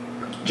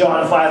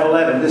 John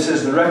 5:11, this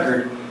is the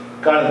record.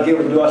 God hath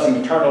given to us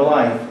eternal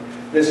life.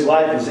 This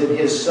life is in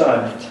His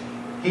Son.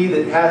 He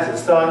that hath the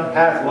Son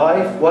hath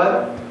life.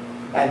 What?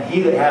 And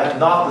he that hath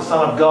not the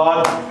Son of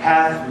God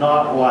hath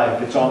not life.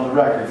 It's on the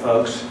record,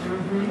 folks.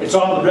 It's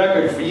on the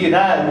record for you and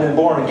I, who've been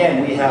born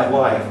again, we have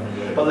life.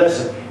 But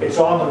listen, it's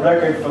on the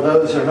record for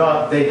those who are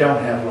not, they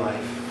don't have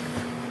life.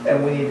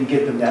 And we need to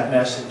get them that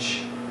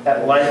message,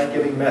 that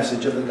life-giving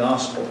message of the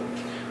gospel.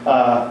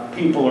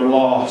 People are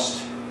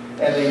lost,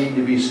 and they need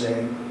to be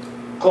saved.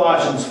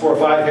 Colossians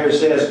 4:5 here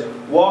says,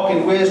 walk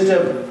in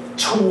wisdom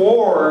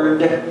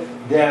toward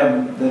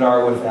them that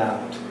are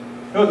without.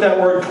 You know what that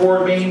word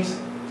toward means?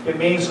 It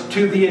means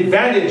to the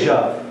advantage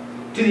of.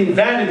 To the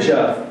advantage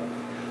of.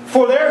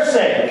 For their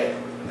sake,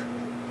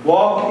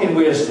 walk in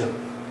wisdom.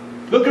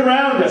 Look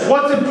around us.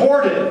 What's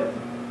important?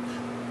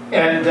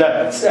 And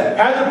have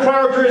the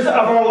priorities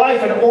of our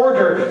life in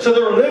order so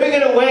that we're living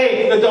in a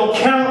way that they'll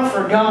count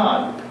for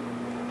God.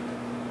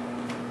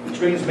 Which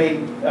brings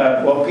me,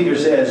 Peter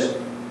says,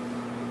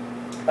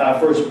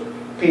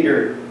 1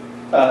 Peter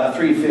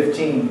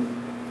 3:15.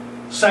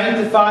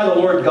 Sanctify the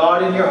Lord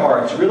God in your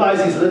hearts.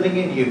 Realize He's living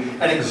in you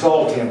and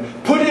exalt Him.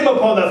 Put Him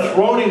upon the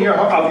throne of your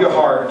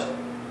heart.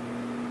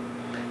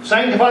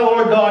 Sanctify the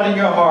Lord God in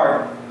your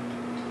heart,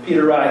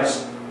 Peter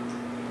writes.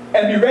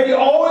 And be ready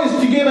always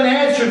to give an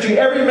answer to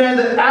every man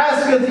that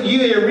asketh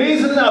you a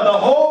reason of the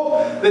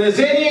hope that is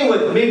in you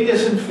with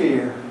meekness and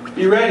fear.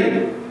 Be ready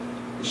to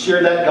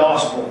share that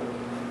gospel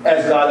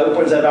as God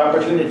opens that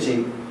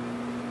opportunity.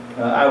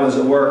 I was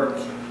at work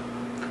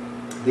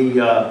this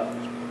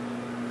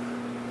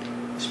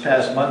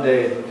past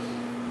Monday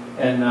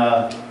and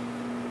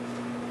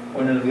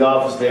went into the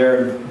office there,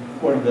 and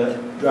one of the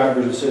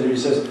drivers was sitting there. He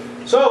says,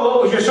 "So,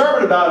 what was your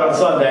sermon about on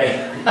Sunday?"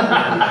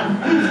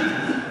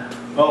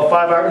 Well,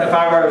 5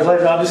 hours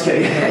later, no, I'm just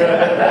kidding.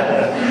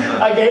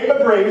 I gave him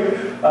a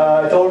brief.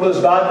 I told him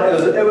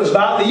it was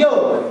about the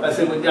yoke.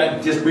 I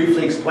just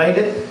briefly explained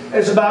it.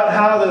 It's about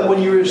how that when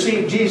you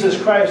receive Jesus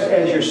Christ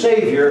as your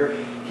Savior,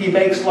 He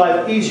makes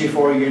life easier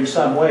for you in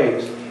some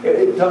ways.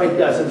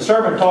 The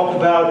sermon talked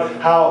about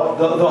how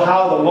the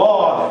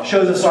law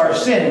shows us our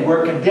sin and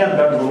we're condemned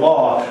under the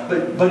law.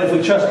 But if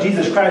we trust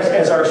Jesus Christ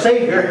as our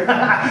Savior,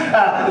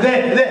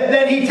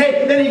 then He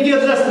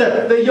gives us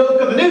the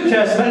yoke of the New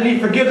Testament and He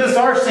forgives us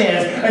our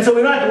sins. And so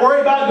we don't have to worry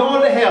about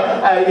going to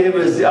hell.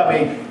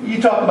 You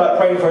talk about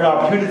praying for an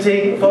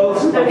opportunity,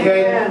 folks.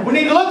 Okay, amen. We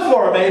need to look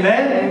for them.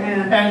 Amen.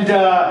 Amen.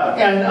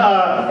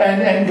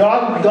 And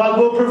God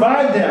will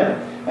provide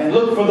them. And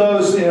look for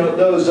those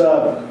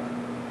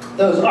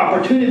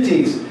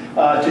opportunities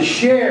to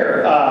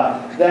share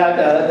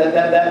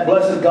that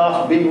blessed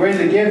gospel, being ready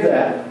to give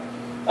that.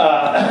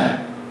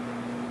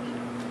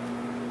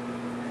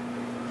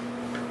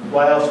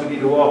 Why else we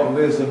need to walk in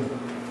wisdom?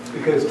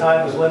 Because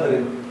time is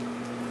limited.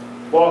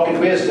 Walk in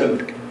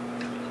wisdom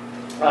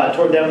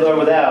toward them that are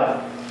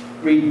without,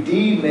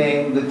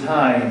 redeeming the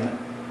time.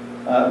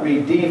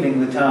 Redeeming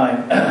the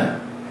time.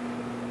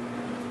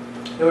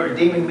 You know what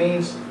redeeming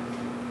means?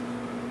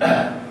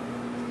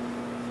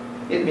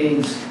 It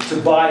means to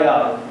buy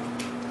up.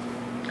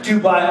 To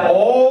buy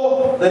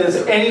all that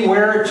is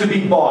anywhere to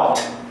be bought.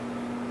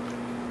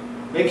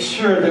 Make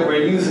sure that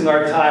we're using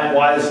our time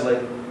wisely.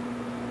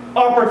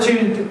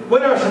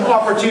 What are some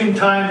opportune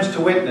times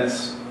to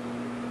witness?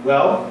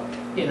 Well,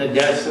 in the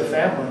deaths of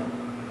family.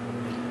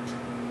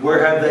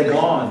 Where have they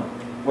gone?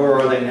 Where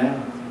are they now?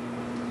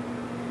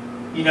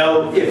 You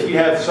know, if you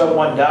have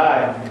someone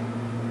die,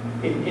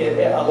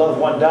 a loved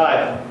one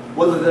die,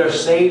 whether they're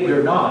saved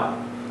or not,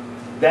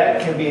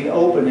 that can be an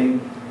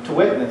opening to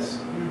witness.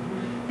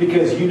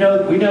 Because we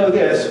know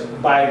this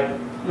by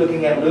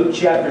looking at Luke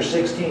chapter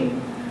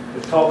 16.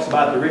 It talks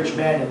about the rich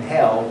man in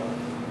hell.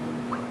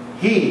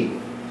 He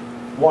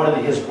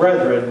wanted his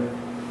brethren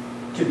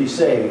to be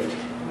saved.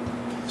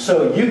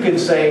 So you can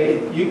say,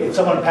 if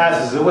someone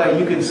passes away,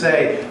 you can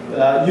say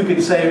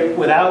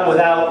without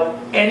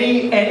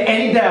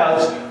any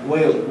doubts,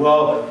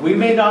 we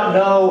may not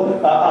know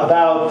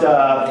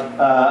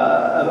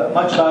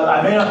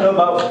I may not know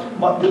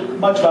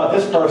much about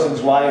this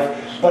person's life,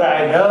 but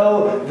I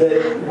know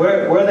that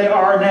where they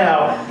are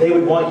now, they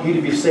would want you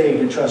to be saved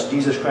and trust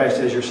Jesus Christ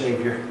as your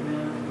Savior.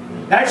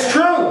 That's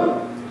true.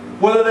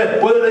 Whether they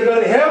go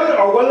to heaven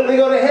or whether they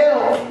go to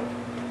hell.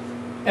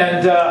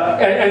 And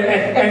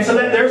so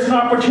that there's an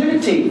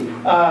opportunity to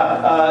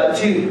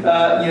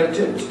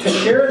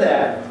share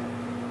that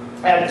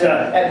at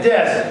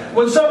death.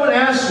 When someone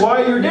asks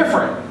why you're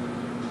different,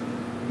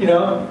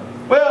 well,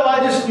 I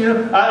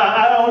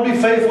want to be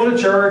faithful to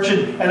church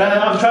and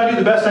I'm trying to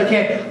do the best I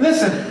can.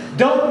 Listen,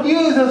 don't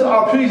use those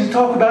opportunities to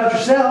talk about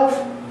yourself.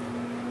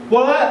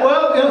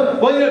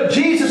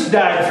 Jesus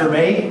died for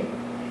me.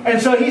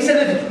 And so he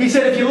said,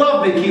 if you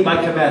love me, keep my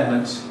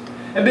commandments.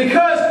 And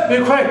because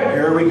Christ,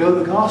 here we go,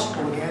 the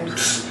gospel again.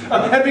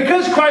 And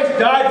because Christ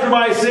died for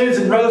my sins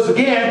and rose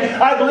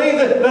again, I believe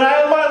that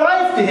I owe my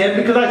life to Him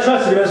because I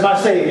trusted Him as my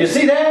Savior. You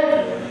see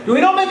that? We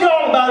don't make it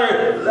all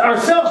about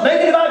ourselves.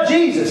 Make it about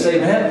Jesus.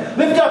 Amen.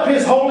 Lift up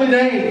His holy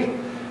name.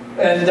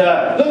 And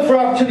look for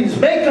opportunities.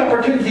 Make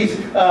opportunities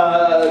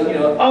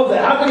of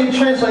that. How can you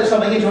translate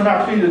something into an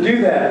opportunity to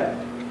do that?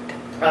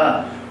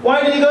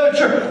 Why did you go to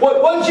church?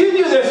 What did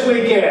you do this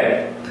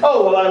weekend?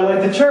 Oh, well, I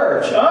went to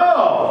church.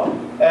 Oh.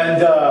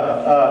 And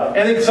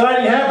anything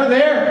exciting happened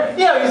there?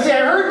 Yeah, you see,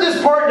 I heard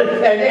this part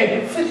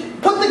and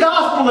put the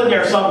gospel in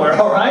there somewhere,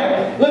 all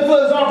right? Look for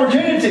those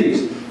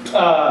opportunities.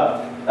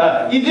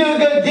 You do a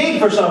good deed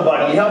for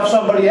somebody. You help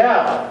somebody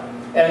out.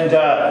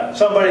 And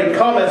somebody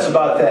comments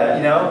about that,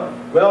 you know.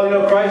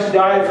 Well, Christ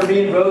died for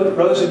me and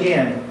rose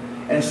again.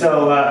 And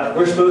so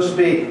we're supposed to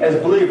be,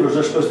 as believers,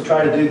 we're supposed to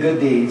try to do good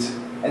deeds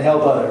and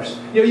help others.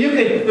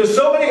 There's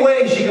so many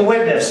ways you can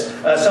witness.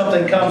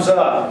 Something comes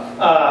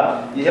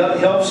up. You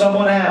help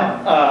someone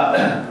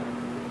out.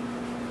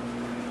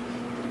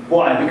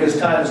 Why? Because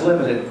time is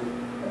limited.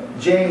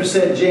 James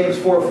said, James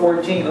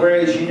 4:14,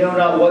 whereas you know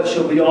not what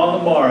shall be on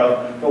the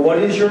morrow, but what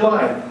is your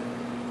life?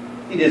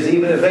 It is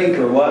even a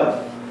vapor,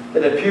 what?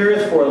 That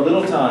appeareth for a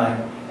little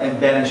time and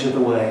vanisheth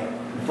away.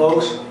 And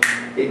folks,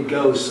 it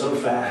goes so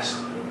fast.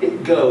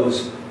 It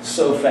goes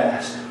so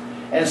fast.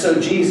 And so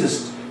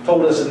Jesus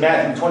told us in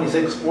Matthew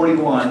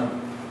 26:41,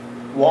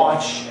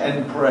 watch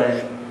and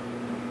pray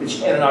that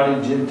you enter not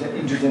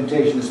into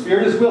temptation. The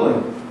spirit is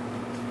willing,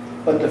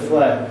 but the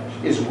flesh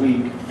is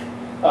weak.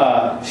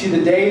 See,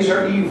 the days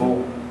are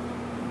evil.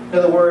 In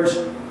other words,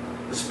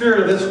 the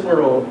spirit of this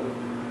world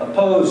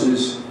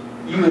opposes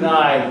you and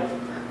I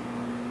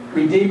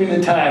redeeming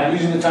the time,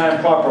 using the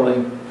time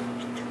properly,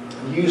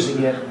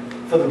 using it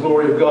for the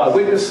glory of God,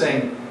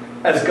 witnessing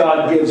as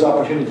God gives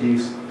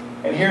opportunities.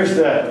 And here's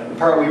the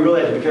part we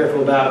really have to be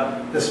careful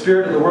about. The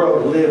spirit of the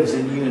world lives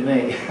in you and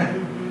me.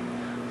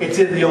 It's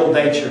in the old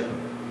nature.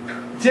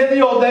 It's in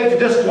the old nature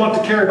just to want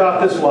to care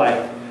about this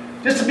life.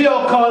 Just to be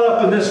all caught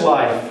up in this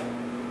life.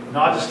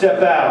 Not to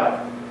step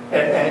out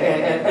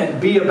and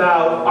be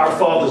about our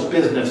Father's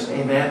business.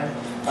 Amen?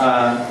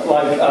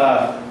 Like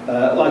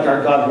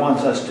our God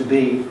wants us to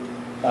be.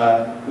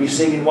 We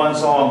sing in one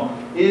song,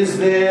 is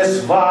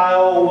this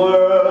vile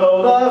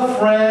world a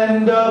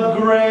friend of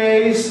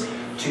grace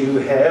to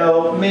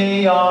help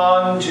me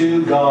on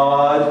to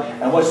God?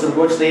 And what's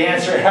the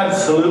answer?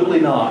 Absolutely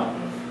not.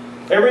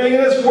 Everything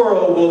in this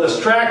world will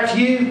distract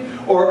you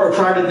or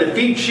try to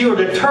defeat you or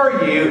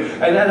deter you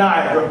and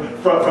I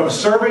from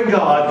serving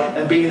God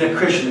and being the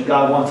Christian that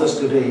God wants us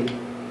to be.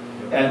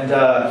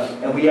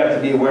 And we have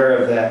to be aware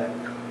of that.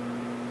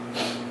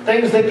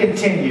 Things that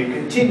continue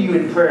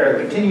in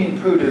prayer, continue in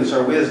prudence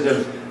or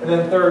wisdom. And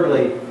then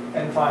thirdly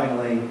and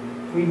finally,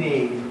 we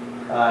need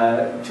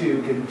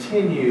to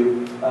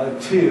continue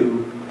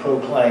to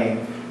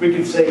proclaim. We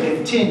could say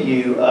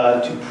continue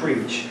to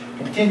preach.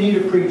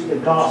 Continue to preach the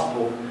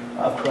gospel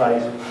of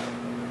Christ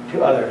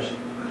to others.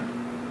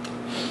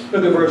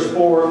 Look at verse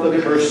 4, look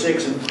at verse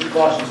 6 in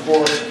Colossians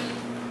 4.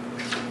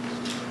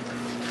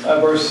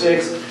 Verse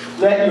 6,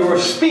 let your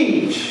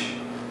speech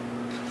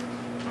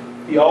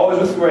be always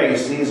with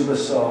grace, seasoned with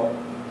salt.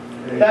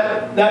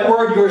 That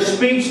word, your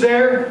speech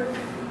there,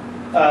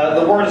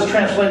 the word is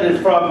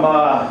translated from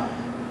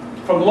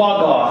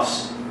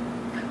logos.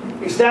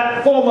 It's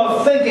that form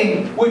of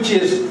thinking which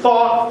is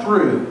thought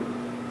through.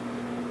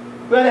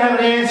 We have to have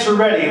an answer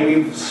ready.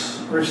 We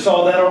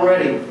saw that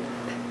already.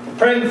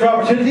 Praying for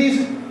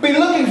opportunities, be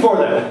looking for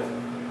them.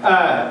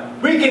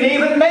 We can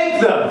even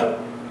make them.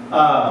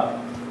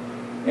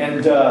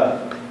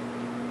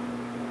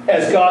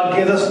 As God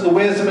gives us the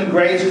wisdom and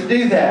grace to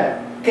do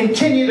that,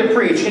 continue to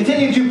preach,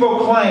 continue to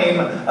proclaim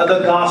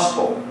the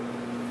gospel.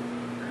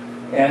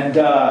 And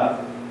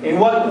in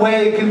what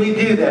way can we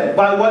do that?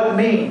 By what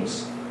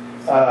means?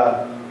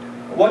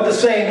 What to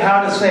say and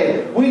how to say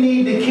it. We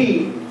need to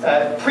keep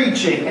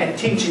preaching and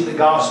teaching the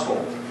gospel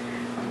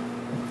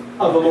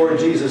of the Lord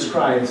Jesus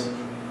Christ.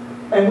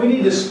 And we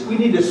need to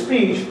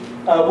speak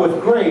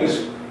with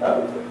grace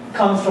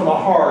comes from a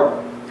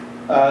heart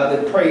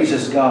that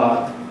praises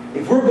God.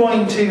 If we're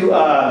going to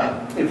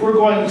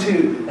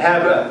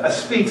have a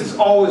speech that's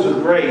always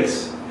with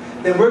grace,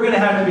 then we're going to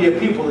have to be a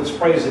people that's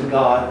praising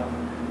God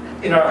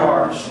in our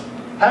hearts.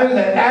 Having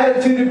that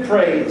attitude of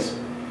praise.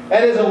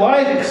 That is a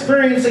life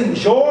experiencing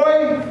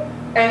joy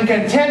and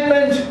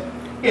contentment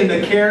in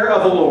the care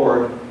of the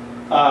Lord.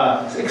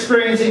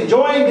 Experiencing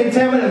joy and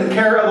contentment in the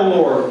care of the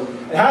Lord.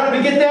 And how do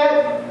we get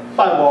that?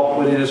 By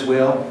walking within His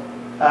will.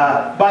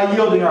 By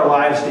yielding our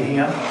lives to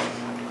Him.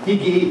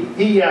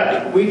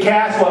 We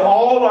cast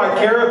all our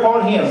care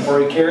upon Him, for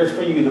He cares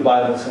for you, the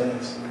Bible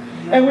says.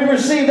 And we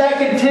receive that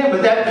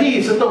contentment, that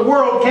peace that the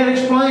world can't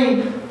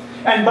explain.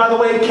 And by the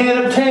way,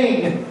 can't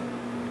obtain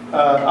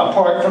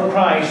apart from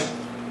Christ.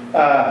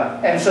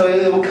 And so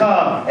it will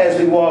come as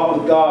we walk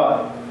with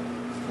God.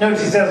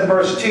 Notice He says in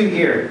verse 2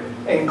 here,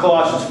 in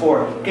Colossians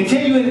 4.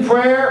 Continue in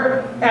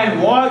prayer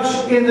and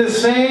watch in the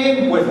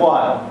same with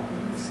what?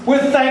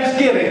 With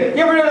thanksgiving.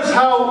 You ever notice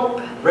how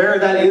rare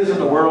that is in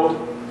the world?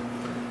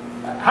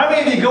 How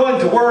many of you go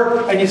into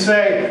work and you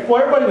say,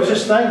 well, everybody was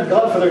just thanking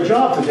God for their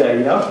job today,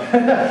 you know?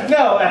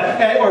 No,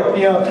 or,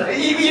 you know,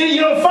 you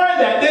don't find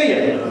that, do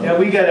you? You know,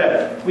 we get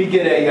a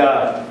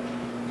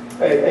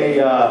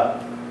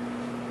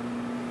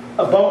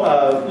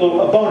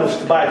bonus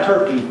to buy a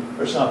turkey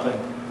or something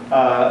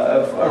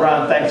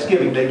around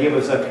Thanksgiving. They give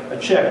us a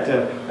check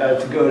to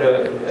go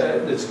to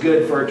that's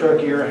good for a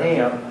turkey or a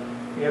ham.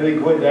 You know, we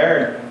go in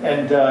there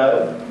and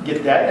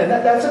get that, and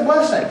that's a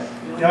blessing.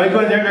 You know, we go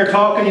in there and they're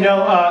talking, you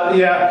know, I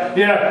said,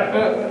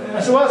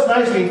 well, it's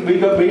nice we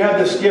have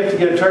this gift to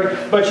get a turkey,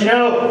 but you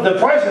know, the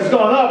price has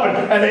gone up,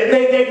 and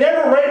they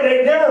never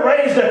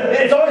raised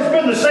it. It's always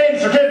been the same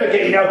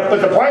certificate, you know,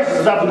 but the prices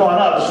have not gone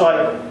up. It's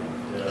like,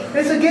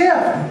 it's a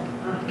gift.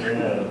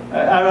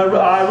 I wrote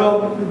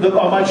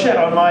on my check,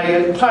 on my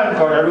time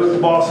card, I wrote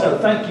the boss,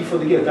 thank you for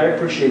the gift. I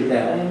appreciate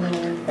that.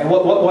 And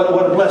what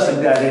a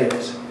blessing that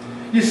is.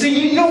 You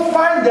see, you don't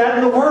find that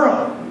in the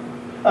world.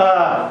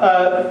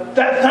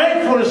 That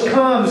thankfulness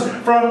comes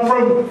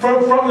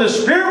from the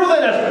Spirit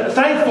within us.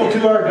 Thankful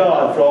to our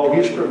God for all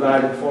He's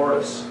provided for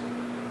us.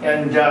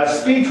 And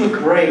speech with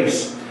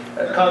grace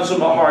that comes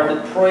from a heart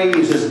that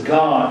praises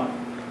God.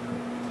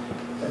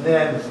 And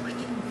then,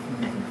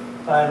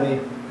 finally,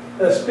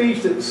 a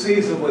speech that's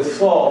seasoned with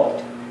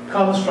salt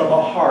comes from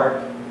a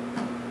heart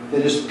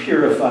that is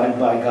purified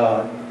by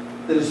God.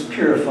 That is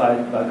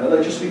purified by God.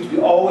 Let your speech be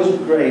always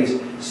with grace,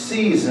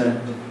 seasoned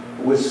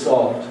with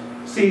salt.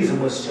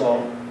 Seasoned with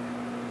salt.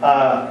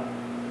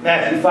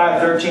 Matthew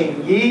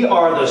 5:13. Ye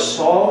are the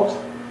salt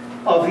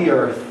of the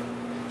earth.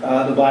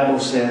 The Bible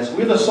says.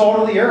 We're the salt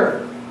of the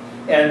earth.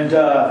 And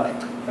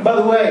by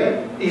the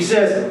way, he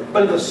says,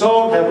 but if the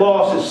salt have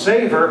lost its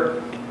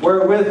savor,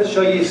 wherewith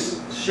shall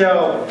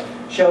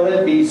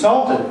it be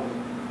salted?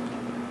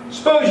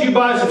 Suppose you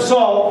buy some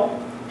salt,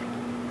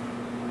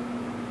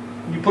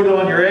 you put it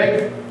on your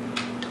egg,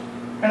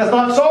 and it's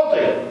not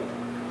salty.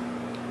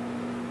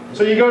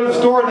 So you go to the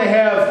store and they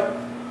have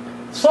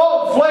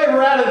salt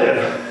flavor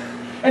additive,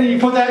 and you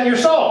put that in your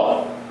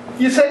salt.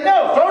 You say,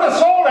 no, throw the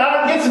salt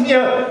out and get some, you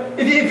know,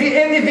 if you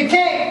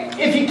can't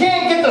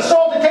get the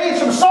salty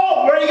taste from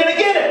salt, where are you going to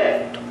get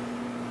it?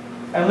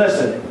 And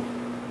listen,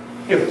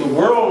 if the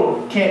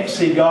world can't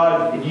see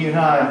God in you and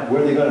I,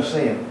 where are they going to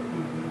see Him?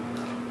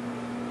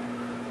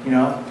 You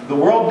know, the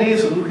world we need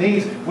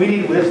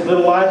this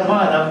little light of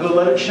mine. I'm going to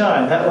let it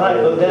shine. That light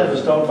Brother Dennis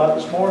was talking about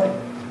this morning.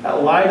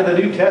 That light of the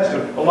New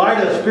Testament. The light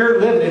of the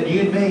Spirit living in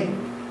you and me.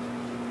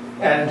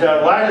 And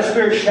the light of the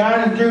Spirit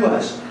shining through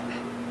us.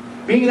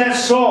 Being that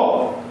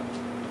salt.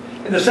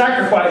 In the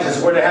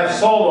sacrifices where they have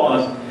salt on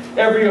them,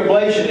 every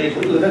oblation,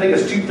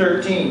 Leviticus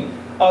 2:13,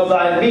 of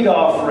thy meat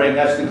offering,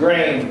 that's the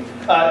grain,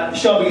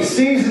 shall be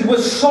seasoned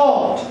with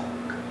salt.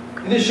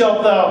 And this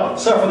shalt thou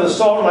suffer the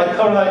salt of thy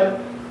covenant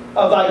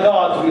of thy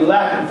God to be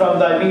lacking from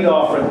thy meat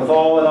offering with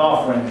all thine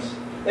offerings.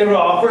 They would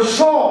offer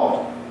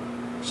salt.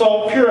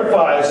 Salt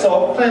purifies,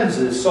 salt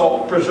cleanses,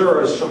 salt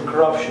preserves from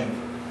corruption.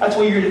 That's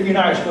where you and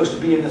I are supposed to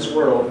be in this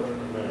world.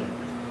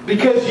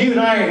 Because you and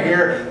I are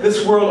here,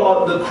 this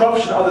world, the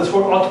corruption of this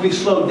world ought to be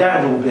slowed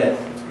down a little bit.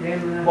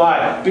 Amen.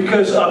 Why?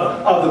 Because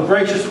of the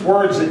gracious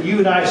words that you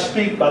and I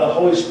speak by the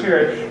Holy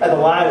Spirit and the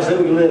lives that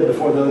we live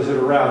before those that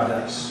are around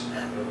us.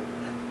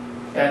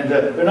 And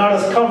they're not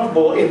as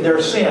comfortable in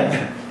their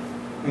sin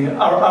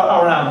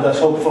around us,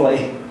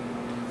 hopefully.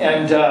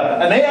 And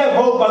they have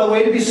hope, by the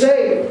way, to be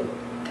saved.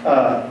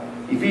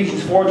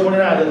 Ephesians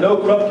 4:29, that no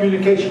corrupt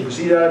communication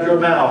proceed out of your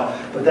mouth,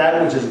 but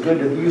that which is good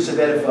to the use of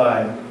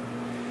edifying,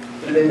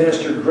 that they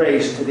minister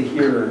grace to the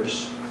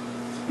hearers.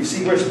 You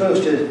see, we're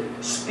supposed to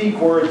speak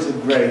words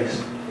of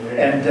grace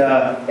and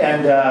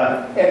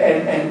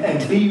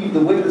be the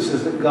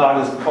witnesses that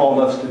God has called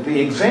us to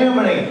be.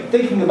 Examining,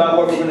 thinking about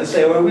what we're going to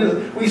say. Are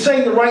we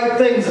saying the right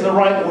things in the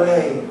right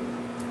way?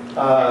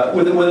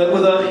 With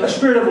a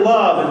spirit of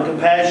love and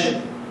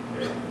compassion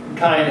and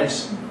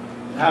kindness.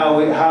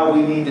 How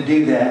we need to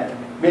do that.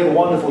 We have a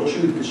wonderful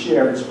truth to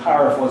share. It's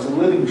powerful. It's a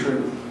living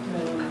truth.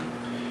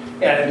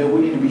 And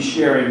we need to be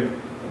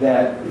sharing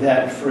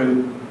that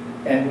fruit.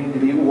 And we need to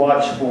be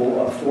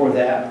watchful for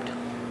that.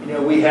 You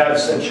know, we have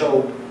such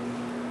hope.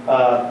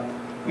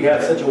 We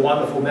have such a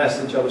wonderful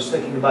message. I was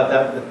thinking about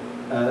that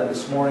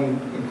this morning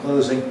in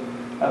closing.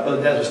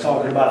 Brother Des was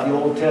talking about the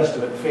Old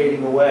Testament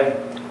fading away.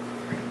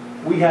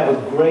 We have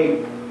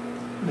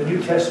the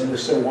New Testament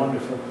is so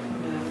wonderful.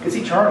 It's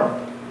eternal.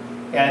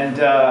 And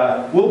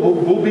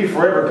we'll be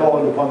forever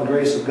calling upon the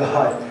grace of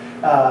God.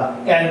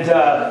 But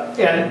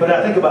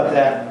I think about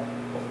that,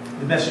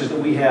 the message that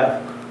we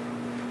have.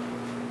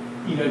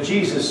 You know,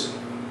 Jesus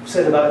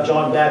said about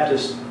John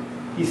Baptist,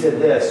 he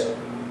said this,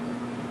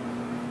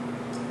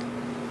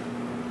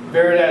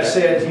 verily I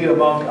say unto you,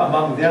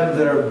 among them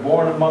that are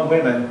born among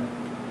women,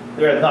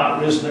 there hath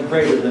not risen a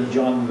greater than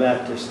John the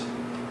Baptist.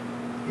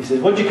 He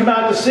said, what did you come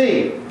out to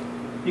see?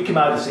 You came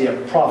out to see a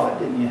prophet,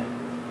 didn't you?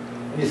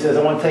 And he says,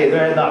 I want to tell you,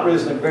 there had not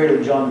risen a greater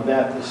than John the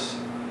Baptist.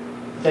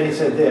 Then he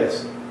said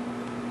this,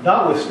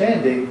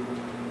 notwithstanding,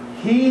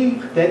 he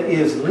that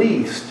is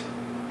least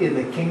in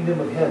the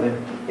kingdom of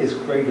heaven is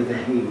greater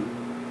than he.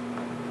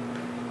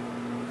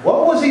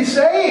 What was he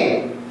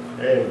saying?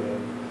 Amen.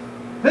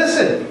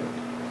 Listen,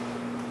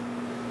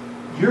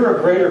 you're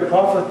a greater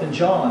prophet than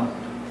John.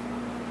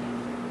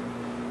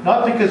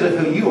 Not because of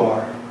who you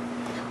are,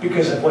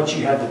 because of what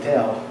you have to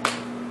tell.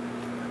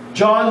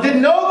 John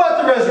didn't know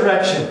about the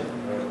resurrection.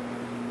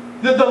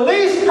 The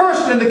least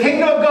person in the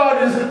kingdom of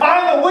God is,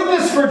 I'm a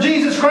witness for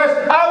Jesus Christ.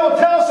 I will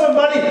tell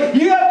somebody,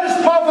 you have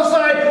just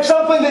prophesied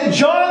something that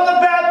John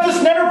the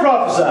Baptist never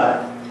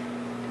prophesied.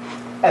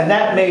 And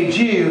that made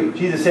you,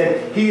 Jesus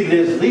said, he that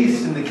is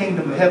least in the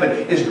kingdom of heaven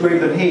is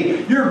greater than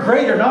he. You're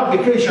greater not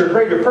because you're a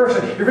greater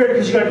person. You're greater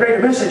because you got a greater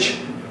message.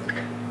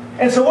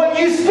 And so what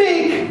you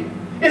speak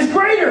is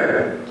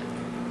greater.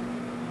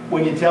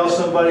 When you tell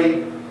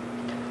somebody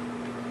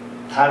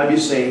how to be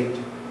saved,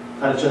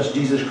 how to trust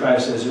Jesus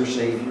Christ as their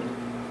Savior.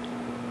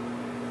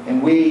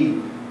 And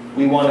we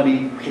want to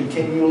be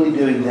continually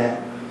doing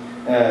that.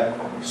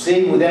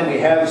 Seeing with them we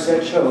have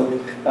such hope.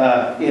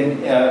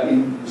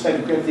 In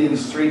 2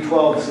 Corinthians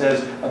 3:12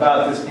 says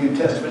about this New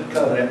Testament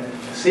covenant.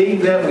 Seeing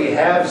them we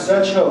have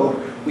such hope,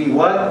 we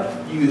what?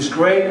 Use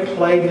great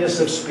plainness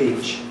of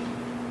speech.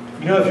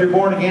 You know, if you're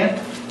born again,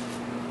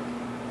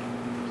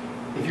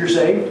 if you're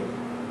saved,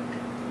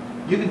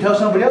 you can tell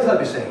somebody else how to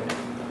be saved.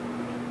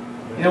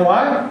 You know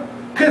why?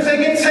 Because they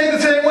get saved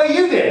the same way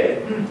you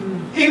did.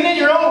 Even in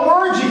your own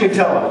words you can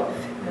tell them.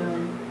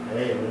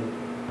 Amen.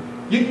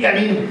 You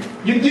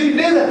can do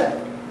that.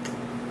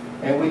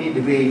 And we need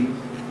to be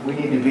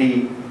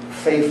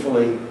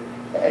faithfully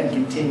and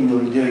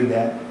continually doing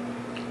that.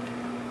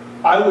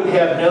 I would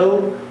have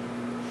no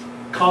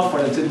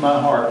confidence in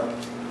my heart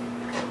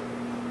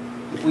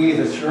if we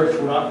as a church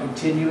were not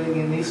continuing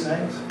in these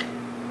things.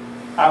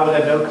 I would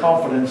have no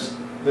confidence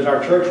that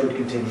our church would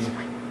continue.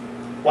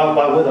 Why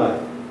would I?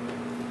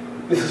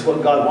 This is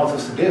what God wants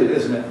us to do,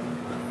 isn't it?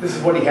 This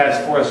is what He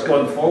has for us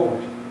going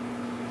forward.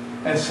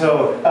 And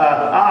so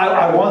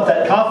I want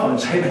that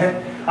confidence.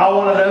 Amen. I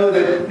want to know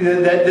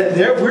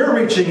that we're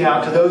reaching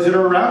out to those that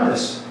are around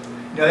us.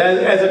 You know,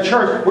 as a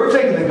church, we're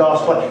taking the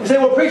gospel. You say,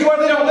 well, preacher, what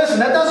if they don't listen?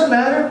 That doesn't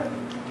matter.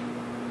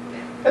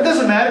 That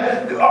doesn't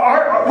matter.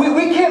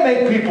 We can't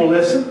make people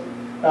listen.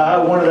 I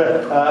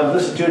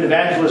listened to an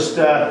evangelist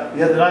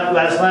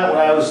last night when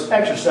I was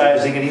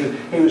exercising, and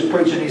he was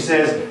preaching.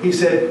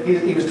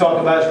 He was talking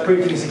about his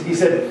preaching. He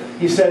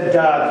said,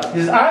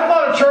 I'm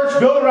not a church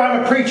builder.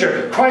 I'm a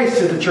preacher.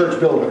 Christ is the church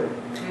builder.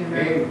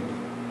 Amen.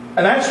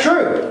 And that's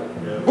true.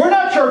 Yeah. We're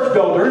not church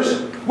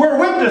builders. We're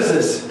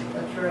witnesses.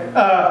 That's right.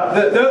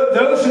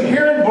 Those who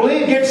hear and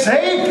believe get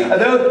saved.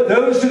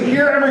 Those who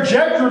hear and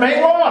reject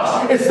remain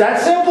lost. It's that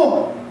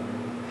simple.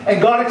 And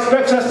God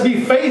expects us to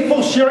be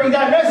faithful sharing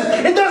that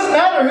message. It doesn't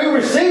matter who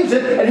receives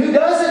it and who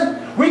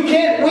doesn't. We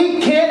can't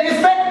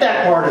affect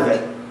that part of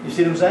it. You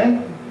see what I'm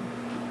saying?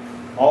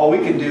 All we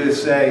can do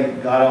is say,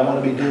 God, I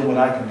want to be doing what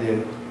I can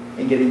do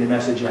in getting the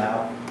message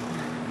out.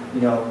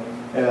 You know,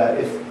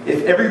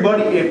 if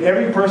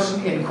every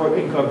person in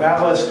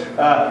Corvallis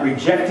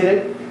rejected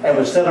it and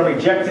was set on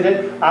rejected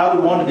it, I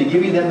would want to be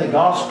giving them the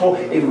gospel.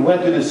 If we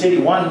went through the city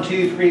 1,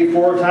 2, 3,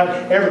 4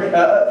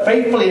 times,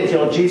 faithfully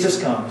until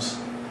Jesus comes.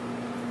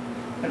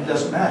 And it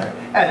doesn't matter.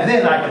 And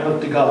then I can look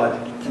to God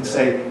and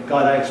say,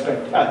 God,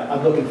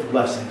 I'm looking for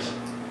blessings.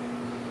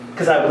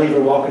 Because I believe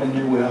we're walking in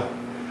your will.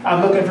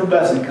 I'm looking for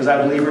blessings because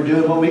I believe we're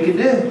doing what we can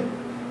do.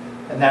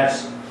 And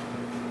that's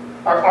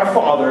our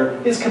Father.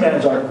 His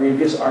commands aren't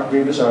grievous are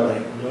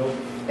they? No.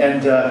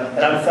 And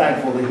I'm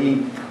thankful that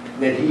he,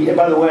 and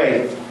by the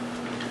way,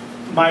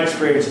 my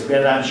experience has been,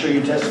 and I'm sure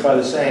you testify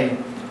the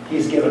same,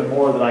 He's given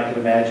more than I could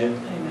imagine.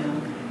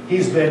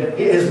 His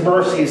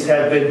mercies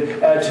have been,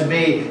 to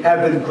me,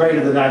 have been greater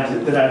than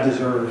I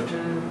deserved.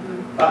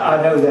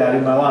 I know that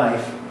in my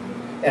life.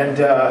 And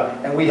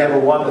we have a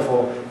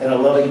wonderful and a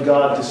loving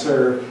God to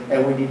serve,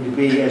 and we need to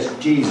be, as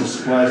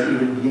Jesus was,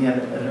 even began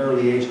at an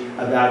early age,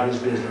 about His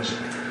business.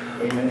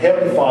 Amen.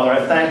 Heavenly Father,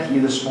 I thank You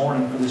this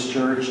morning for this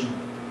church. And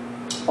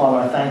Father,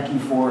 I thank You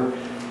for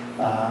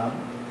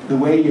the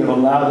way You have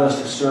allowed us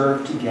to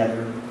serve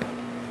together.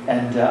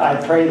 And I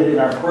pray that in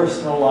our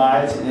personal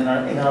lives and in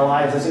our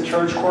lives as a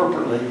church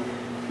corporately,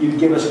 You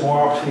give us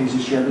more opportunities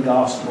to share the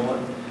gospel.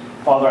 And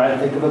Father, I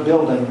think of a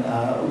building,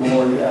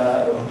 Lord,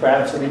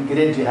 perhaps that we can get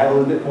into, have a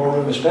little bit more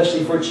room,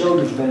 especially for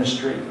children's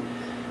ministry.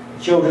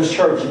 Children's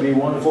church would be a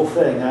wonderful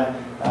thing.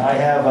 I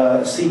have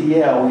a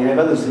CDL. We have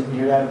others in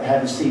here that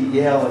have a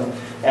CDL,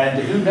 and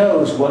who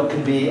knows what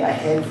could be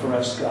ahead for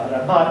us, God.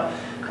 I'm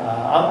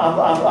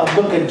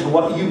looking to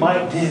what You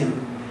might do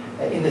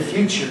in the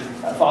future.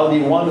 Father,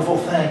 it'd be a wonderful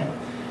thing.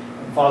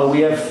 And Father,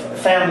 we have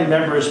family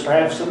members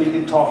perhaps that we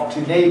can talk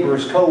to,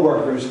 neighbors,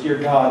 co-workers, dear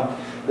God,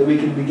 that we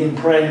can begin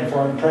praying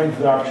for and praying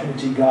for the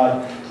opportunity,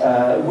 God.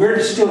 We're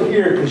still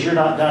here because You're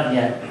not done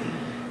yet.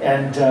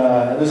 And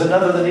there's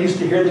another that needs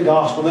to hear the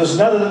gospel. There's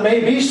another that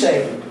may be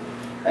saved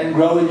and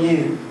grow in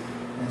You.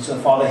 And so,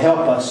 Father, help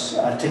us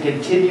to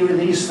continue in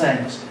these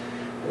things.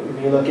 That we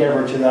may look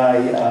ever to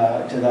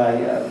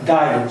Thy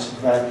guidance,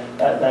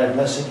 Thy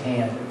blessing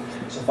hand.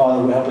 So,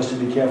 Father, will help us to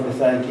be careful to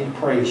thank You and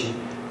praise You.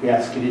 We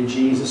ask it in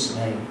Jesus'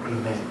 name.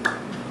 Amen.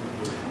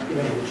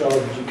 Amen. Charlie,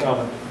 would you come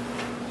and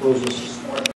close this?